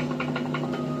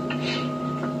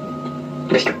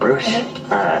 Mr. Bruce,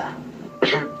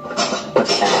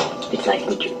 what's that? It's nice to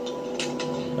meet you.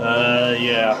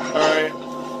 Yeah. Alright.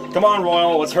 Come on,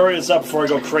 Royal, let's hurry this up before I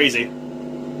go crazy.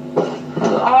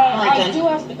 I do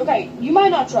have to, okay, you might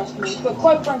not trust me, but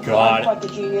quite frankly, God. I'm quite the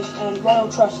genius, and Royal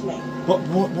trusts me. What,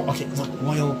 okay, look,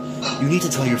 Royal, you need to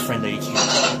tell your friend that you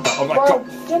can't. Oh my Royal,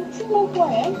 god. don't you know who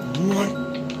I am? What?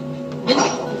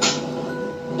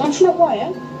 Don't you know who I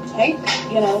am? Hank,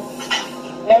 you know,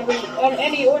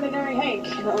 any ordinary Hank,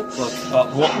 you know.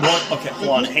 Look, okay, hold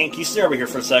on, Hank, you stay over here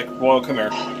for a sec. Royal, come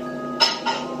here.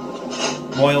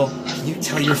 Royal, can you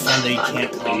tell your friend that he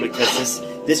can't come, because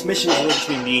this mission is only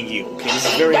between me and you, okay? This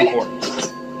is very important.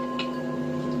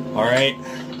 Alright?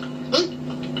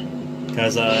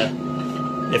 Because,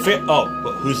 if it... Oh,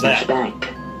 who's that? Bank.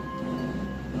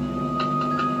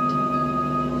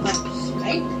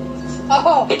 Hank?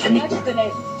 Oh, It's a that's nickname. the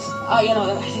name. Oh, you know,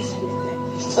 that's his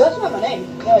name. So that's not my name.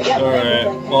 Yeah, Alright.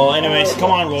 Well, anyways,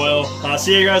 come on, Royal.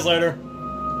 See you guys later.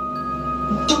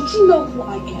 Don't you know who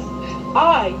I am?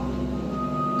 I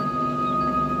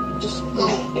just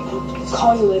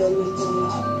call you later and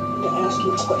ask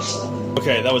you a question.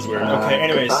 Okay, that was weird. Okay,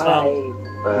 anyways, Goodbye,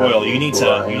 Royal, you need to,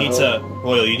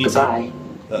 Goodbye.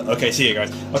 okay, see you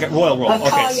guys. Okay, Royal, I'll call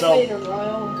okay, you so, later,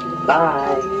 Royal.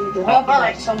 Bye. Your help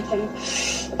about something.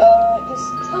 Just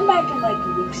come back in like a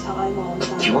week's time.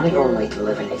 Do you want to go and like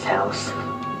live in his house?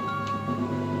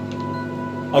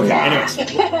 okay, anyways,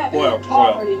 Royal,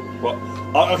 Poverty.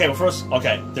 okay, well first,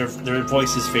 okay, their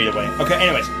voices fade away. Okay,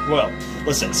 anyways, Royal,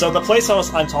 listen, so the place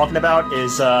I'm talking about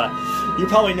is, you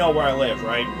probably know where I live,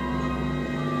 right?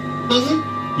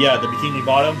 Mm-hmm. Yeah, the Bikini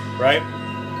Bottom, right?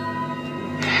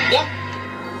 Yep.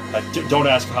 Don't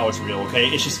ask how it's real, okay?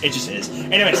 It just is.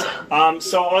 Anyways,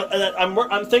 so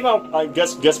I'm thinking about.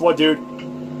 Guess what, dude?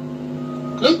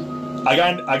 Hmm?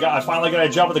 I finally got a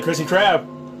job at the Krusty Krab.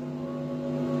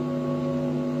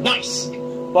 Nice.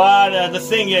 But the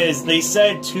thing is, they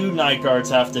said 2 night guards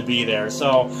have to be there.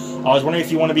 So I was wondering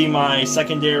if you want to be my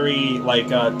secondary, like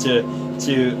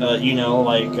you know,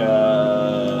 like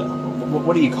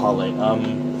what do you call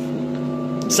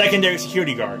it? Secondary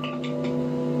security guard.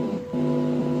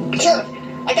 Sure.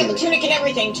 I got the tunic and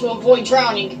everything to avoid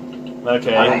drowning.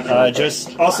 Okay,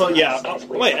 just... Also, yeah...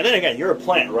 wait, and then again, you're a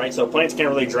plant, right? So plants can't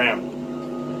really drown.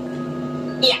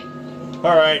 Yeah.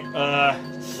 Alright,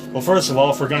 well, first of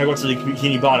all, if we're gonna go to the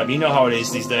Bikini Bottom, you know how it is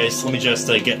these days. Let me just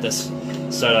get this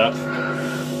set up.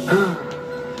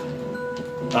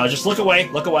 Just look away,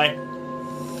 look away.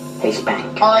 Hey,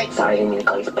 Spank. Alright. Sorry, I didn't mean to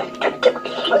call you Spank.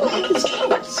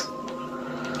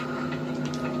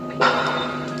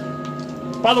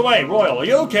 By the way, Royal, are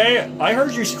you okay? I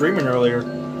heard you screaming earlier.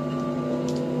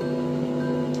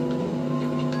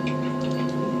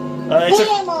 It's Yeah,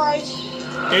 I'm alright.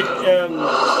 It, A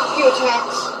few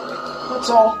attacks. That's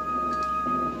all.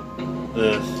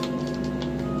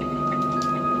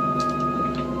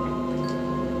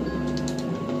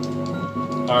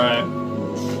 Alright.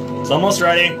 It's almost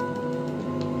ready.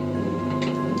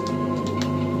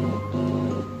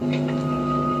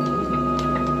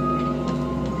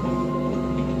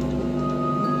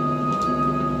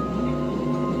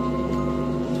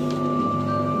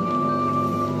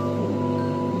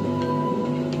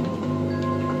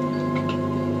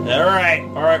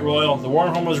 All right, Royal. The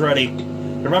wormhole is ready.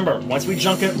 Remember, once we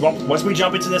jump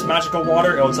into this magical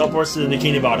water, it'll teleport us to the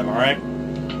Bikini Bottom. All right.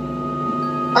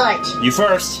 All right. You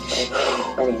first.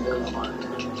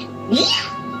 Yeah.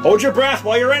 Hold your breath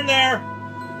while you're in there.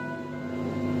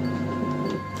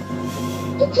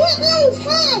 You can't really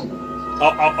fun.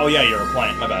 Oh yeah, you're a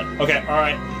plant. My bad. Okay, all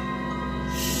right.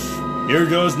 Here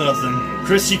goes nothing.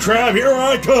 Krusty Krab, here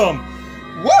I come.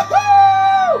 Woohoo!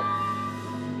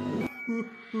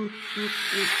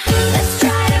 Let's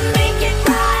try to make it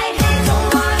right.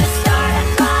 Don't wanna start a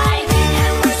fight,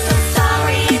 and we're so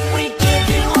sorry if we give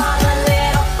you all a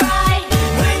little fright.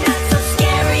 We're not so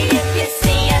scary if you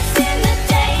see us in the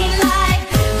daylight.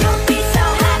 You'll be so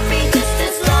happy just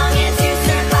as long as you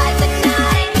survive the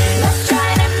night. Let's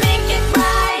try to make it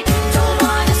right. Don't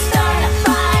wanna start a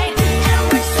fight, and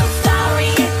we're so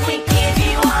sorry if we give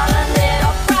you all a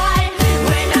little fright.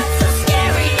 We're not so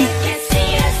scary if you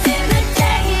see us in the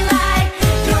daylight.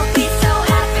 You'll be so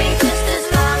happy just as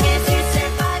long as you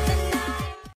survive the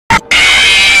night.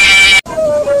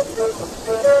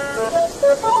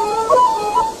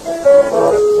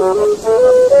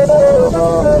 Oh,